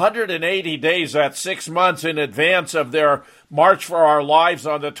intent 180 days, that's 6 months in advance of their March for Our Lives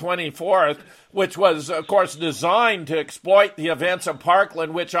on the 24th, which was, of course, designed to exploit the events of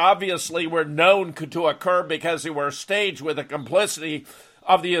Parkland, which obviously were known to occur because they were staged with the complicity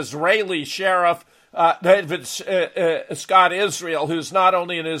of the Israeli sheriff, David Scott Israel, who's not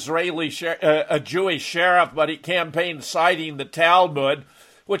only an a Jewish sheriff, but he campaigned citing the Talmud,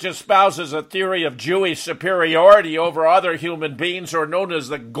 which espouses a theory of Jewish superiority over other human beings, or known as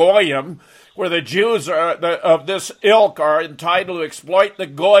the Goyim, where the Jews of this ilk are entitled to exploit the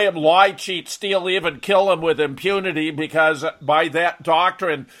Goyim, lie, cheat, steal, even kill them with impunity, because by that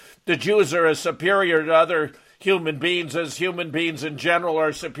doctrine, the Jews are as superior to other human beings as human beings in general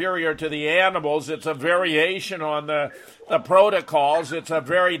are superior to the animals. It's a variation on the protocols. It's a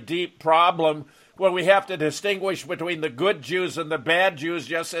very deep problem where we have to distinguish between the good Jews and the bad Jews,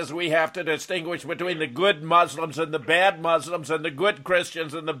 just as we have to distinguish between the good Muslims and the bad Muslims, and the good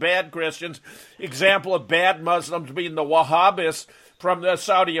Christians and the bad Christians. Example of bad Muslims being the Wahhabis from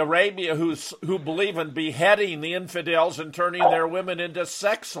Saudi Arabia, who believe in beheading the infidels and turning their women into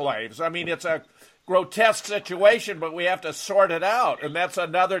sex slaves. I mean, it's a grotesque situation, but we have to sort it out, and that's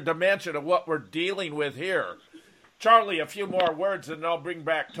another dimension of what we're dealing with here. Charlie, a few more words, and I'll bring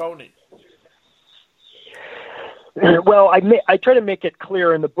back Tony. Well, I try to make it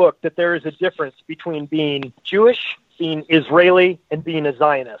clear in the book that there is a difference between being Jewish, being Israeli, and being a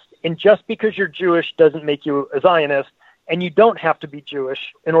Zionist. And just because you're Jewish doesn't make you a Zionist, and you don't have to be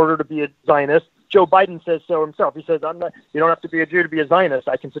Jewish in order to be a Zionist. Joe Biden says so himself. He says, you don't have to be a Jew to be a Zionist.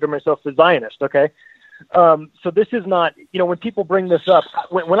 I consider myself a Zionist, okay? So this is not, when people bring this up,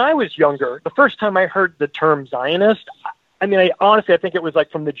 when I was younger, the first time I heard the term Zionist, honestly, I think it was like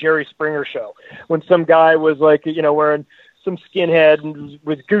from the Jerry Springer show, when some guy was like, wearing some skinhead and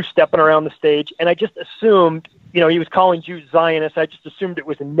with goose stepping around the stage. And I just assumed, he was calling Jews Zionists. I just assumed it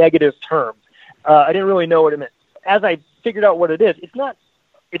was a negative term. I didn't really know what it meant. As I figured out what it is, it's not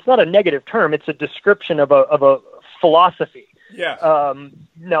a negative term. It's a description of a philosophy. Yeah.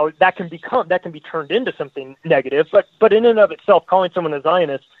 Now that can be turned into something negative, but in and of itself, calling someone a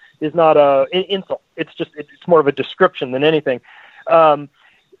Zionist is not an insult. It's more of a description than anything.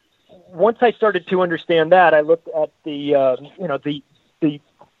 Once I started to understand that, I looked at the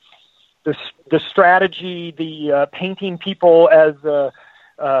strategy, the painting people as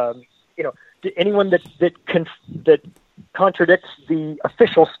anyone that contradicts the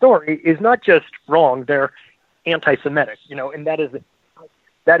official story is not just wrong; they're anti-Semitic. And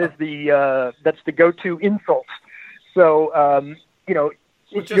that's the go-to insult. So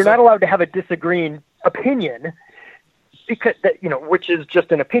you're not allowed to have a disagreeing opinion, because which is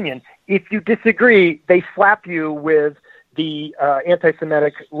just an opinion. If you disagree, they slap you with the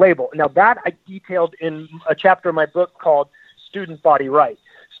anti-Semitic label. Now that I detailed in a chapter of my book called Student Body Right.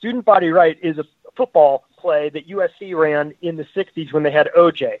 Student Body Right is a football play that USC ran in the 60s when they had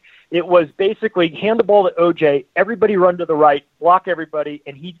OJ. It was basically hand the ball to OJ, everybody run to the right, block everybody,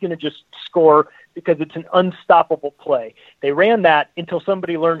 and he's going to just score because it's an unstoppable play. They ran that until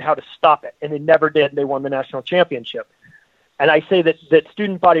somebody learned how to stop it, and they never did. They won the national championship. And I say that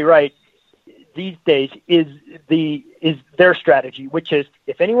Student Body Right these days is their strategy, which is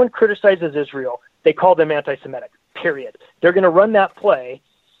if anyone criticizes Israel, they call them anti-Semitic, period. They're going to run that play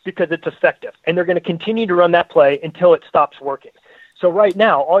because it's effective, and they're going to continue to run that play until it stops working. So right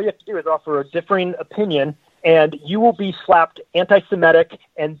now, all you have to do is offer a differing opinion, and you will be slapped anti-Semitic,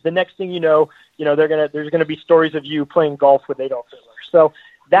 and the next thing you know, there's going to be stories of you playing golf with Adolf Hitler. So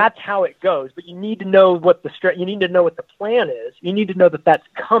that's how it goes. But you need to know what you need to know what the plan is. You need to know that that's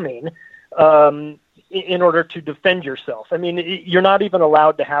coming in order to defend yourself. I mean, you're not even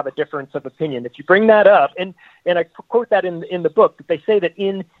allowed to have a difference of opinion. If you bring that up, and I quote that in the book, they say that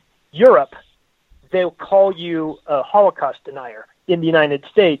in Europe, they'll call you a Holocaust denier. In the United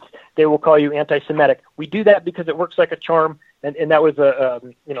States, they will call you anti-Semitic. We do that because it works like a charm, and that was a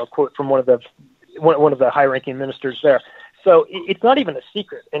quote from one of the high-ranking ministers there. So it's not even a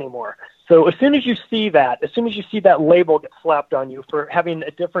secret anymore. So as soon as you see that label get slapped on you for having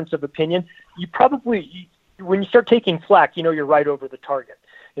a difference of opinion, you probably, when you start taking flack, you're right over the target.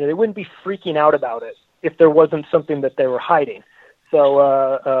 They wouldn't be freaking out about it if there wasn't something that they were hiding.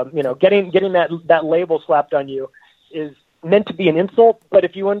 So, getting that label slapped on you is meant to be an insult, but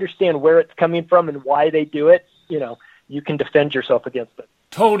if you understand where it's coming from and why they do it, you can defend yourself against it.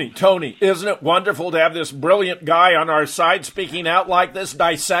 Tony, isn't it wonderful to have this brilliant guy on our side speaking out like this,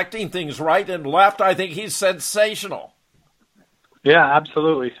 dissecting things right and left? I think he's sensational. Yeah,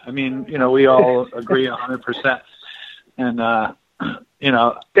 absolutely. I mean, we all agree 100%. And,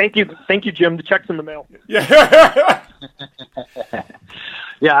 Thank you, Jim. The check's in the mail. Yeah.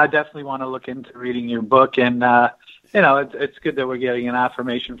 Yeah, I definitely want to look into reading your book. And, it's good that we're getting an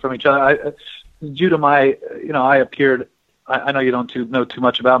affirmation from each other. Due to my, I appeared, I know you don't know too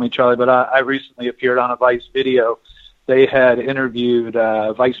much about me, Charlie, but I recently appeared on a Vice video. They had interviewed,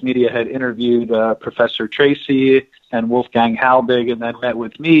 Vice Media had interviewed Professor Tracy and Wolfgang Halbig, and then met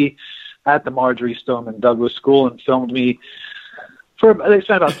with me at the Marjorie Stoneman Douglas School and filmed me. They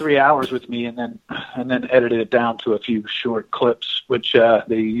spent about 3 hours with me, and then edited it down to a few short clips, which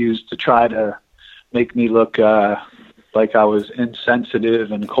they used to try to make me look like I was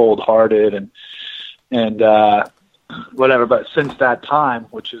insensitive and cold-hearted and whatever. But since that time,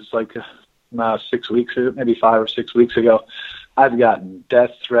 which is like 6 weeks, maybe 5 or 6 weeks ago, I've gotten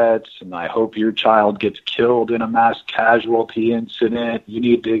death threats, and I hope your child gets killed in a mass casualty incident. You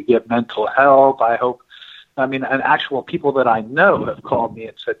need to get mental help. And actual people that I know have called me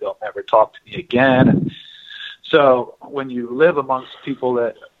and said they'll never talk to me again. And so when you live amongst people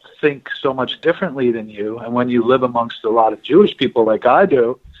that think so much differently than you, and when you live amongst a lot of Jewish people like I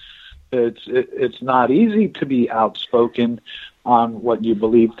do, it's not easy to be outspoken on what you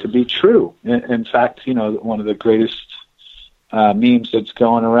believe to be true. In fact, one of the greatest memes that's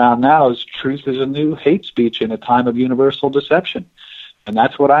going around now is truth is a new hate speech in a time of universal deception. And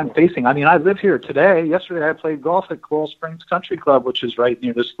that's what I'm facing. I mean, I live here today. Yesterday I played golf at Coral Springs Country Club, which is right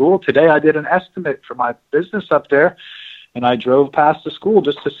near the school. Today I did an estimate for my business up there, and I drove past the school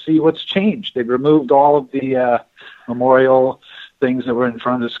just to see what's changed. They've removed all of the memorial things that were in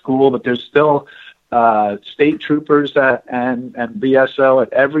front of the school, but there's still state troopers and BSO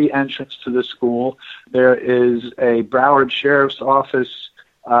at every entrance to the school. There is a Broward Sheriff's Office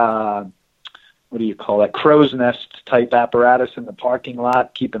crow's nest type apparatus in the parking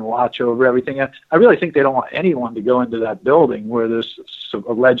lot, keeping watch over everything. I really think they don't want anyone to go into that building where this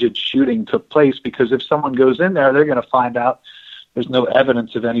alleged shooting took place, because if someone goes in there, they're going to find out there's no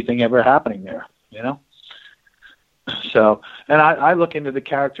evidence of anything ever happening there, So, and I look into the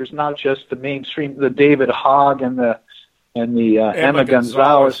characters, not just the mainstream, the David Hogg and the Emma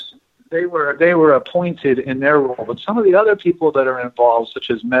Gonzalez. They were appointed in their role, but some of the other people that are involved, such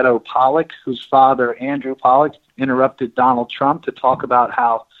as Meadow Pollack, whose father, Andrew Pollack, interrupted Donald Trump to talk about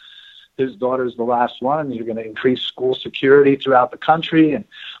how his daughter's the last one and you're going to increase school security throughout the country. And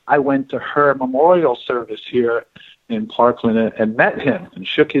I went to her memorial service here in Parkland and met him and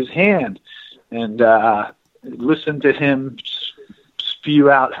shook his hand and listened to him spew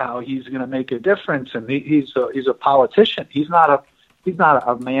out how he's going to make a difference. And he's a politician. He's not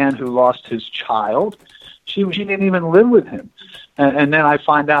a man who lost his child. She didn't even live with him. And then I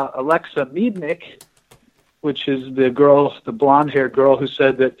find out Alexa Meadnick, which is the blonde-haired girl who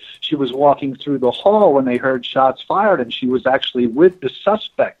said that she was walking through the hall when they heard shots fired, and she was actually with the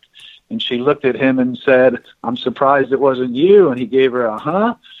suspect. And she looked at him and said, "I'm surprised it wasn't you." And he gave her a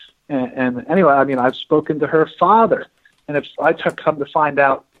huh. And anyway, I've spoken to her father. And if I come to find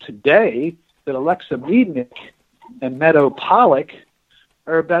out today that Alexa Meadnick and Meadow Pollack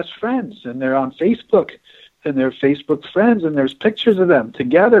are best friends, and they're on Facebook, and they're Facebook friends, and there's pictures of them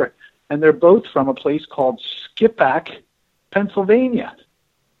together, and they're both from a place called Skippack, Pennsylvania.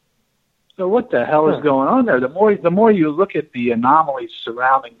 So what the hell is going on there? The more you look at the anomalies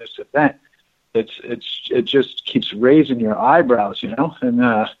surrounding this event, it just keeps raising your eyebrows,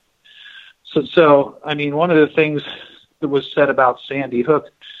 And so one of the things that was said about Sandy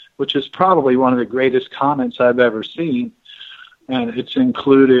Hook, which is probably one of the greatest comments I've ever seen, and it's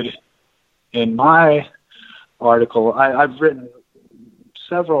included in my article. I've written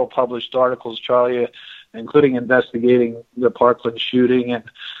several published articles, Charlie, including investigating the Parkland shooting and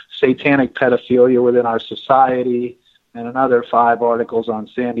satanic pedophilia within our society, and another 5 articles on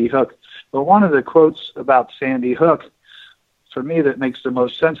Sandy Hook. But one of the quotes about Sandy Hook, for me, that makes the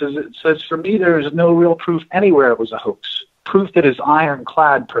most sense is it says, "For me, there is no real proof anywhere it was a hoax, proof that is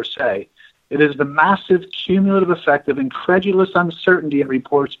ironclad per se. It is the massive cumulative effect of incredulous uncertainty in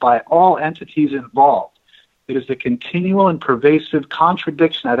reports by all entities involved. It is the continual and pervasive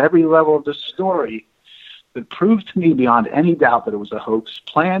contradiction at every level of the story that proved to me beyond any doubt that it was a hoax,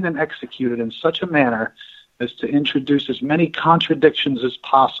 planned and executed in such a manner as to introduce as many contradictions as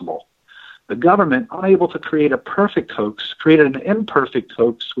possible. The government, unable to create a perfect hoax, created an imperfect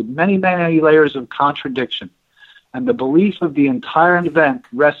hoax with many, many layers of contradiction. And the belief of the entire event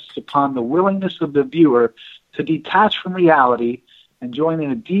rests upon the willingness of the viewer to detach from reality and join in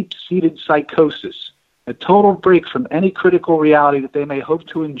a deep-seated psychosis, a total break from any critical reality that they may hope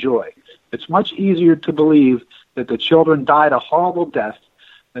to enjoy. It's much easier to believe that the children died a horrible death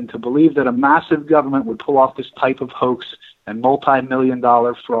than to believe that a massive government would pull off this type of hoax and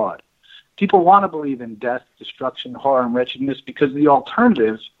multi-million-dollar fraud. People want to believe in death, destruction, horror, and wretchedness because the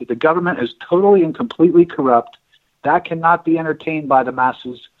alternative, that the government is totally and completely corrupt, that cannot be entertained by the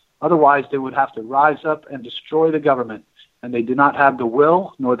masses. Otherwise, they would have to rise up and destroy the government, and they do not have the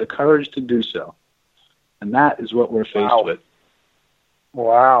will nor the courage to do so. And that is what we're faced with.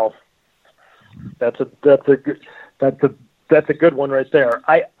 Wow, that's a good one right there.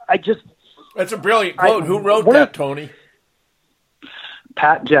 That's a brilliant quote. Who wrote that, Tony?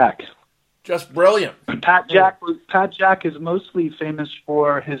 Pat Jack. Just brilliant. Pat Jack is mostly famous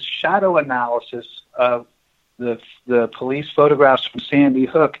for his shadow analysis of the police photographs from Sandy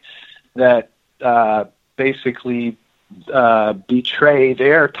Hook that basically betray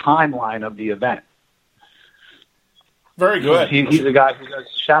their timeline of the event. Very good. He's a guy who does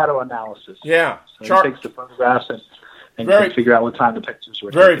shadow analysis. Yeah. So he takes the photographs and can figure out what time the pictures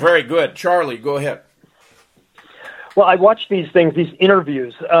were taken. Very good. Charlie, go ahead. Well, I watched these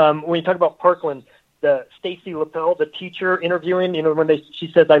interviews. When you talk about Parkland, the Stacy Lapel, the teacher interviewing, when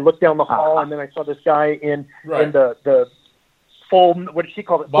she says, I looked down the hall and then I saw this guy in the full, what did she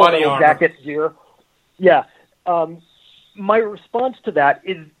call it? Body armor. Jacket gear. Yeah. My response to that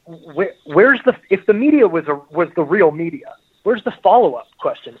is, if the media was the real media, where's the follow-up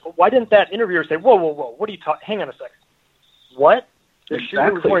question? Why didn't that interviewer say, whoa, what are you talking, hang on a second. What? The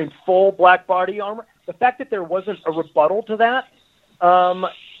shooter was wearing full black body armor? The fact that there wasn't a rebuttal to that,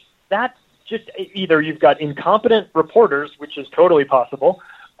 that's just either you've got incompetent reporters, which is totally possible,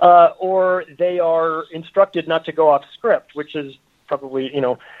 or they are instructed not to go off script, which is probably,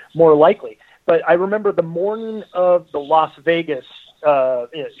 more likely. But I remember the morning of the Las Vegas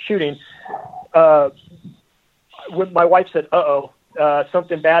shooting, when my wife said,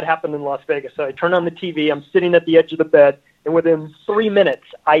 something bad happened in Las Vegas. So I turn on the TV, I'm sitting at the edge of the bed, and within 3 minutes,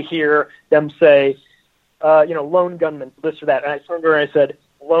 I hear them say, lone gunman, this or that. And I turned to her and I said,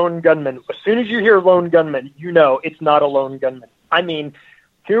 lone gunman. As soon as you hear lone gunman, you know it's not a lone gunman. I mean,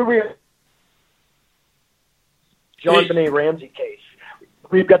 here we are. John Benet Ramsey case.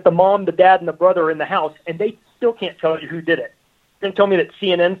 We've got the mom, the dad, and the brother in the house, and they still can't tell you who did it. You're going to tell me that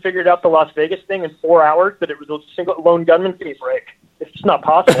CNN figured out the Las Vegas thing in 4 hours, that it was a single lone gunman? Give me a break. It's just not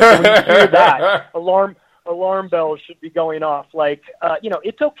possible. So when you hear that, alarm bells should be going off. Like,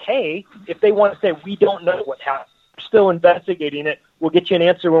 it's okay if they want to say, we don't know what happened. We're still investigating it. We'll get you an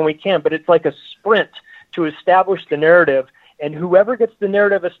answer when we can. But it's like a sprint to establish the narrative. And whoever gets the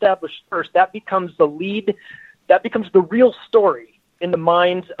narrative established first, that becomes the lead. That becomes the real story in the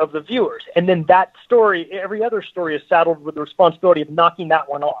minds of the viewers. And then that story, every other story is saddled with the responsibility of knocking that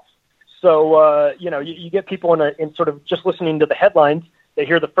one off. So, you get people in sort of just listening to the headlines. They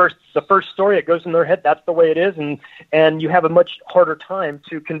hear the first story, it goes in their head, that's the way it is, and you have a much harder time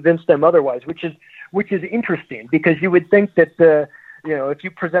to convince them otherwise, which is interesting, because you would think that if you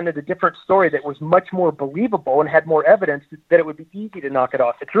presented a different story that was much more believable and had more evidence, that it would be easy to knock it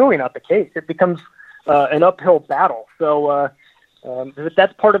off. It's really not the case. It becomes an uphill battle. So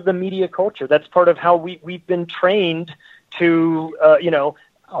that's part of the media culture. That's part of how we've been trained to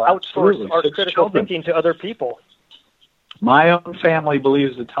outsource our critical thinking to other people. My own family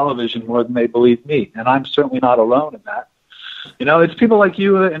believes the television more than they believe me, and I'm certainly not alone in that. It's people like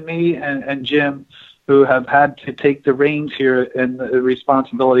you and me and Jim who have had to take the reins here and the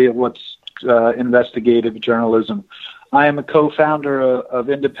responsibility of what's investigative journalism. I am a co-founder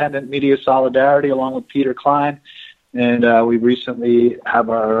of Independent Media Solidarity along with Peter Klein, and we recently have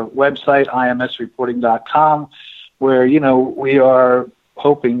our website, imsreporting.com, where, we are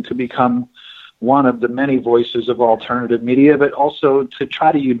hoping to become one of the many voices of alternative media, but also to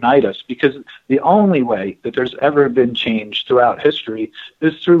try to unite us, because the only way that there's ever been change throughout history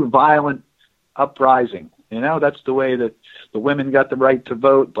is through violent uprising. That's the way that the women got the right to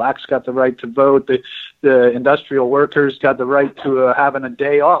vote, blacks got the right to vote, the industrial workers got the right to having a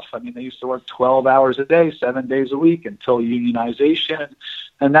day off. I mean, they used to work 12 hours a day, 7 days a week until unionization,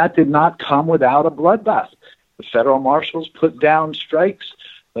 and that did not come without a bloodbath. The federal marshals put down strikes.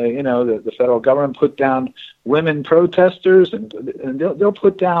 The federal government put down women protesters, and they'll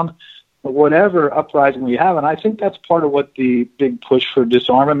put down whatever uprising we have. And I think that's part of what the big push for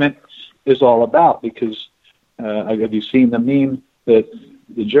disarmament is all about, because have you seen the meme that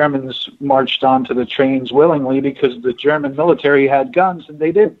the Germans marched onto the trains willingly because the German military had guns, and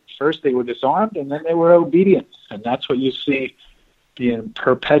they did. First they were disarmed, and then they were obedient. And that's what you see being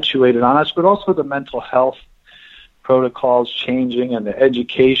perpetuated on us, but also the mental health protocols changing and the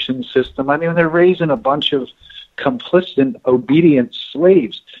education system. I mean, they're raising a bunch of complicit, obedient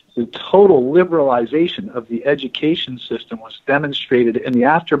slaves. The total liberalization of the education system was demonstrated in the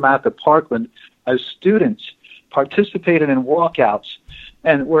aftermath of Parkland as students participated in walkouts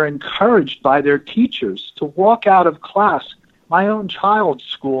and were encouraged by their teachers to walk out of class. My own child's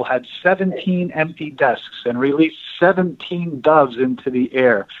school had 17 empty desks and released 17 doves into the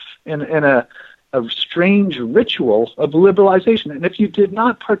air in a strange ritual of liberalization. And if you did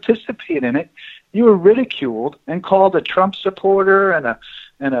not participate in it, you were ridiculed and called a Trump supporter and a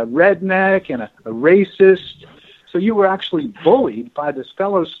redneck and a racist. So you were actually bullied by his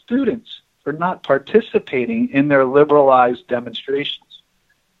fellow students for not participating in their liberalized demonstrations.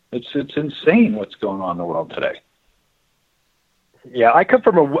 It's insane what's going on in the world today. Yeah, I come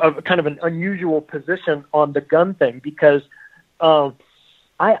from a kind of an unusual position on the gun thing because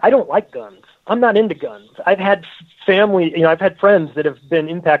I don't like guns. I'm not into guns. I've had family, I've had friends that have been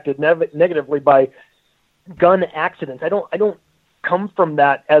impacted negatively by gun accidents. I don't come from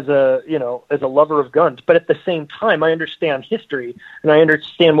that as a lover of guns, but at the same time, I understand history and I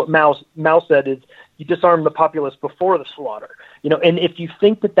understand what Mao said is you disarm the populace before the slaughter. And if you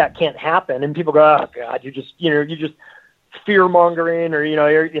think that can't happen, and people go, oh God, you're just fear mongering,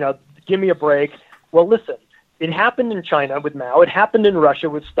 or give me a break. Well, listen. It happened in China with Mao. It happened in Russia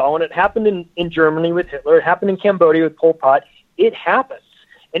with Stalin. It happened in Germany with Hitler. It happened in Cambodia with Pol Pot. It happens.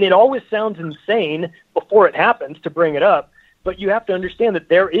 And it always sounds insane before it happens to bring it up, but you have to understand that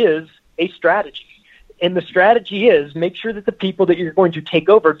there is a strategy. And the strategy is make sure that the people that you're going to take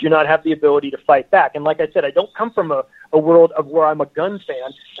over do not have the ability to fight back. And like I said, I don't come from a world of where I'm a gun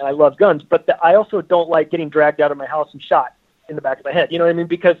fan and I love guns, but I also don't like getting dragged out of my house and shot in the back of the head. You know what I mean?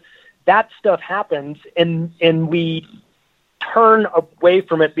 Because that stuff happens, and we turn away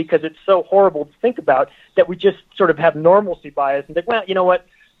from it because it's so horrible to think about that we just sort of have normalcy bias and think, well, you know what?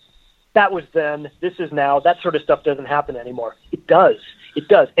 That was then, this is now. That sort of stuff doesn't happen anymore. It does. It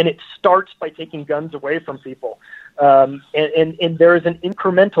does. And it starts by taking guns away from people. And there is an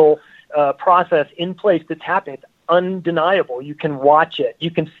incremental process in place that's happening. It's undeniable. You can watch it.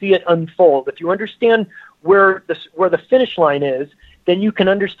 You can see it unfold. If you understand where the finish line is, then you can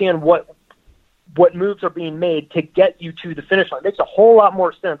understand what moves are being made to get you to the finish line. It makes a whole lot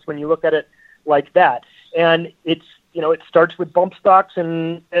more sense when you look at it like that. And it starts with bump stocks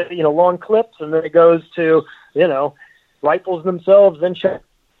and long clips, and then it goes to rifles themselves, then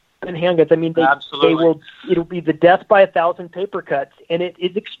and handguns. I mean, it'll be the death by 1,000 paper cuts, and it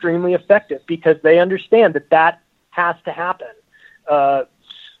is extremely effective because they understand that has to happen.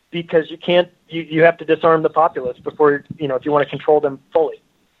 Because you have to disarm the populace before, if you want to control them fully.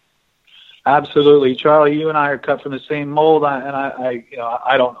 Absolutely. Charlie, you and I are cut from the same mold, and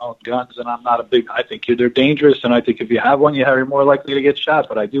I don't own guns, and I'm not I think they're dangerous, and I think if you have one, you're more likely to get shot,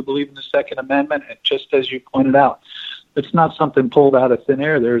 but I do believe in the Second Amendment, and just as you pointed out, it's not something pulled out of thin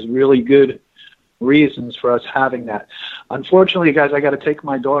air. There's really good reasons for us having that. Unfortunately, guys, I got to take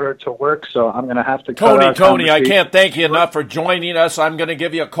my daughter to work, so I'm going to have to Tony, I can't thank you enough for joining us. I'm going to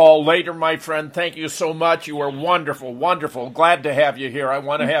give you a call later, my friend. Thank you so much. You were wonderful, wonderful. Glad to have you here. I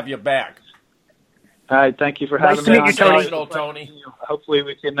want to have you back. All right, thank you for having me. Nice to meet you, Tony. Hopefully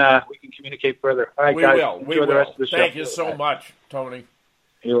we can communicate further. All right, we guys. Will. Enjoy the rest of the show. Thank you so much, Tony.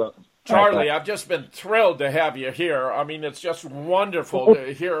 You're welcome. Charlie, I've just been thrilled to have you here. I mean, it's just wonderful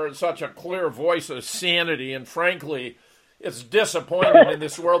to hear such a clear voice of sanity, and frankly, it's disappointing in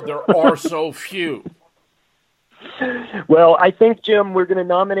this world there are so few. Well, I think, Jim, we're going to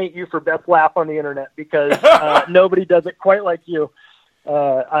nominate you for Best Laugh on the Internet because nobody does it quite like you.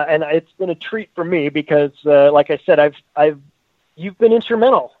 And it's been a treat for me because, like I said, you've been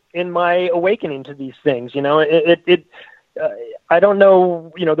instrumental in my awakening to these things. I don't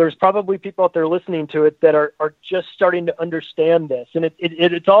know, there's probably people out there listening to it that are just starting to understand this. And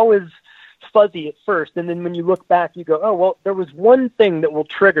it's always fuzzy at first. And then when you look back, you go, oh, well, there was one thing that will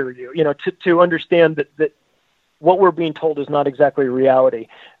trigger you, to understand that what we're being told is not exactly reality.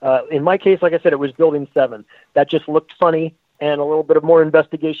 In my case, like I said, it was Building 7. That just looked funny, and a little bit of more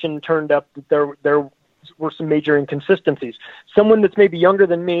investigation turned up that there were some major inconsistencies. Someone that's maybe younger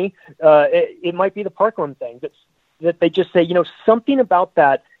than me, it might be the Parkland thing. That they just say, something about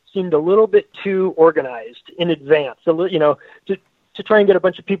that seemed a little bit too organized in advance. To try and get a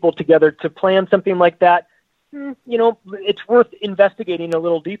bunch of people together to plan something like that, it's worth investigating a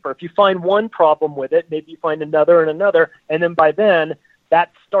little deeper. If you find one problem with it, maybe you find another and another, and then by then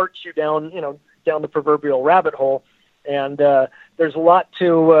that starts you down the proverbial rabbit hole. And there's a lot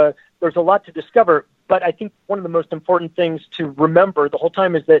to discover. But I think one of the most important things to remember the whole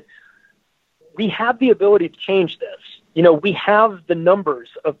time is that we have the ability to change this. We have the numbers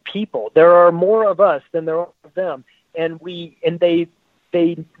of people. There are more of us than there are of them, and they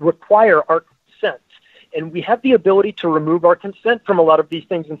require our consent. And we have the ability to remove our consent from a lot of these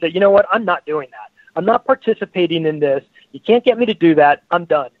things and say, you know what, I'm not doing that. I'm not participating in this. You can't get me to do that. I'm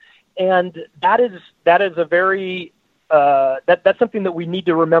done. And that is a very that's something that we need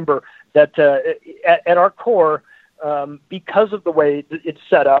to remember, that at our core, because of the way it's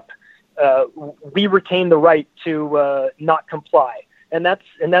set up, we retain the right to not comply. And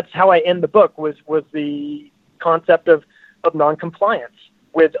that's how I end the book, was the concept of noncompliance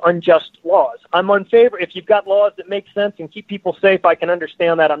with unjust laws. I'm in favor. If you've got laws that make sense and keep people safe, I can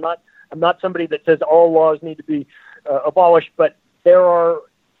understand that. I'm not somebody that says all laws need to be abolished, but there are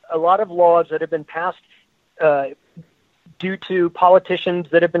a lot of laws that have been passed due to politicians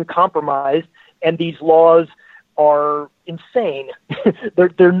that have been compromised, and these laws are insane.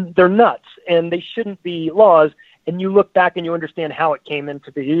 they're nuts, and they shouldn't be laws. And you look back and you understand how it came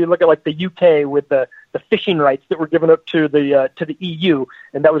into be. You look at like the UK with the fishing rights that were given up to the EU,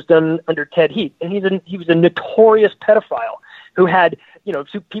 and that was done under Ted Heath. And he was a notorious pedophile who had,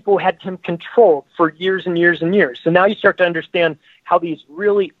 people had him controlled for years and years and years. So now you start to understand how these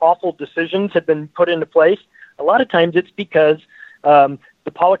really awful decisions have been put into place. A lot of times it's because the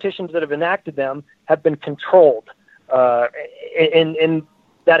politicians that have enacted them have been controlled. And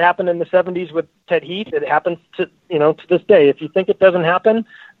that happened in the 70s with Ted Heath. It happens to this day. If you think it doesn't happen,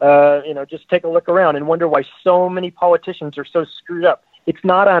 just take a look around and wonder why so many politicians are so screwed up. It's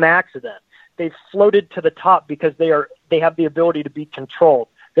not on accident. They've floated to the top because they have the ability to be controlled.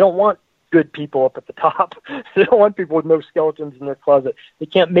 They don't want good people up at the top. They don't want people with no skeletons in their closet. They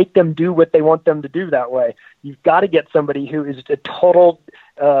can't make them do what they want them to do that way. You've got to get somebody who is a total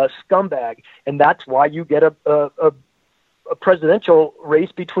scumbag, and that's why you get a presidential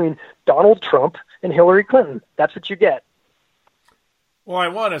race between Donald Trump and Hillary Clinton. That's what you get. Well, I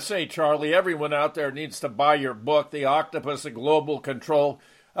want to say, Charlie, everyone out there needs to buy your book, The Octopus of Global Control.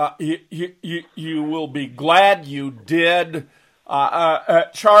 You will be glad you did.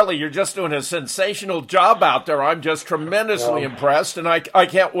 Charlie, you're just doing a sensational job out there. I'm just tremendously impressed, and I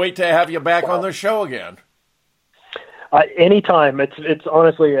can't wait to have you back on the show again. Anytime. It's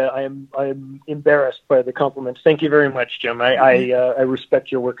honestly, I'm embarrassed by the compliments. Thank you very much, Jim. I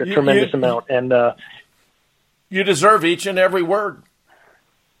respect your work a tremendous amount, and you deserve each and every word.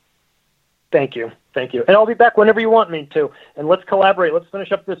 Thank you. And I'll be back whenever you want me to. And let's collaborate. Let's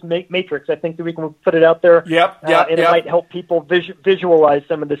finish up this matrix. I think that we can put it out there. And it might help people visualize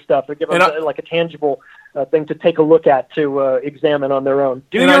some of this stuff. Or give them like a tangible thing to take a look at, to examine on their own.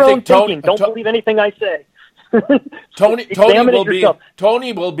 Do your own thinking. Don't believe anything I say. Tony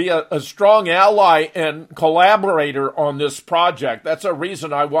will be a strong ally and collaborator on this project. That's a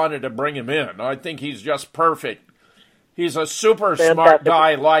reason I wanted to bring him in. I think he's just perfect. He's a super smart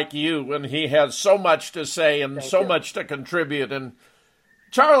guy like you, and he has so much to say and so much to contribute. And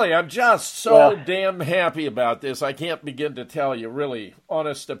Charlie, I'm just so damn happy about this. I can't begin to tell you, really,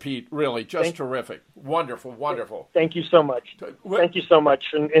 honest to Pete, really, just terrific. Wonderful. Thank you so much. Thank you so much,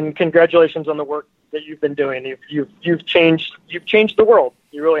 and congratulations on the work that you've been doing. You've changed the world.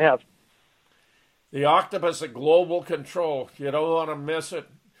 You really have. The Octopus of Global Control. You don't want to miss it.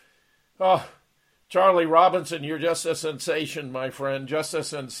 Oh, Charlie Robinson, you're just a sensation, my friend, just a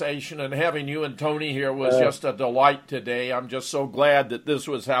sensation. And having you and Tony here was just a delight today. I'm just so glad that this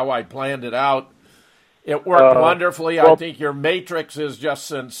was how I planned it out. It worked wonderfully. I think your matrix is just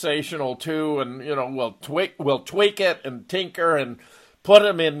sensational, too. And, we'll tweak it and tinker and put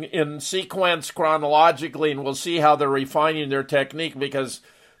them in sequence chronologically, and we'll see how they're refining their technique, because,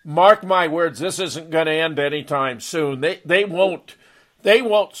 mark my words, this isn't going to end anytime soon. They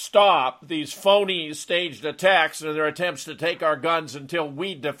won't stop these phony staged attacks and their attempts to take our guns until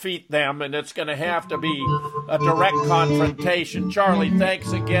we defeat them, and it's going to have to be a direct confrontation. Charlie,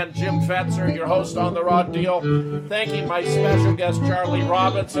 thanks again. Jim Fetzer, your host on The Raw Deal. Thanking my special guest, Charlie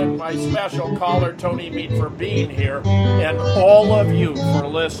Robinson, my special caller, Tony Mead, for being here, and all of you for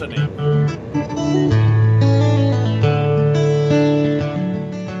listening.